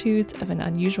vicissitudes of an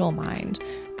unusual mind.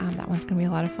 That one's going to be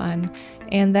a lot of fun.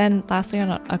 And then lastly,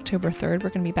 on October 3rd, we're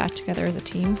going to be back together as a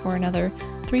team for another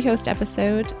 3-host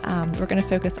episode. We're going to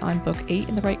focus on book 8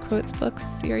 in the Right Quotes books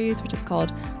series, which is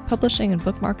called Publishing and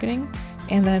Book Marketing.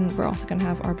 And then we're also going to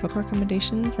have our book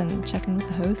recommendations and check in with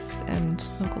the hosts and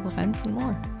local events and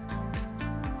more.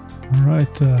 All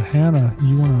right, Hannah,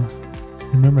 you want to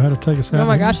remember how to take us out? Oh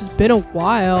my gosh, it's been a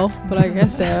while, but I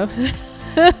guess so.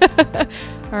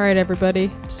 All right,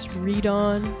 everybody, just read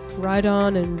on, ride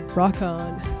on, and rock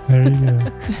on. There you go.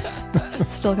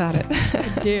 Still got it.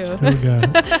 I do. Still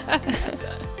got it.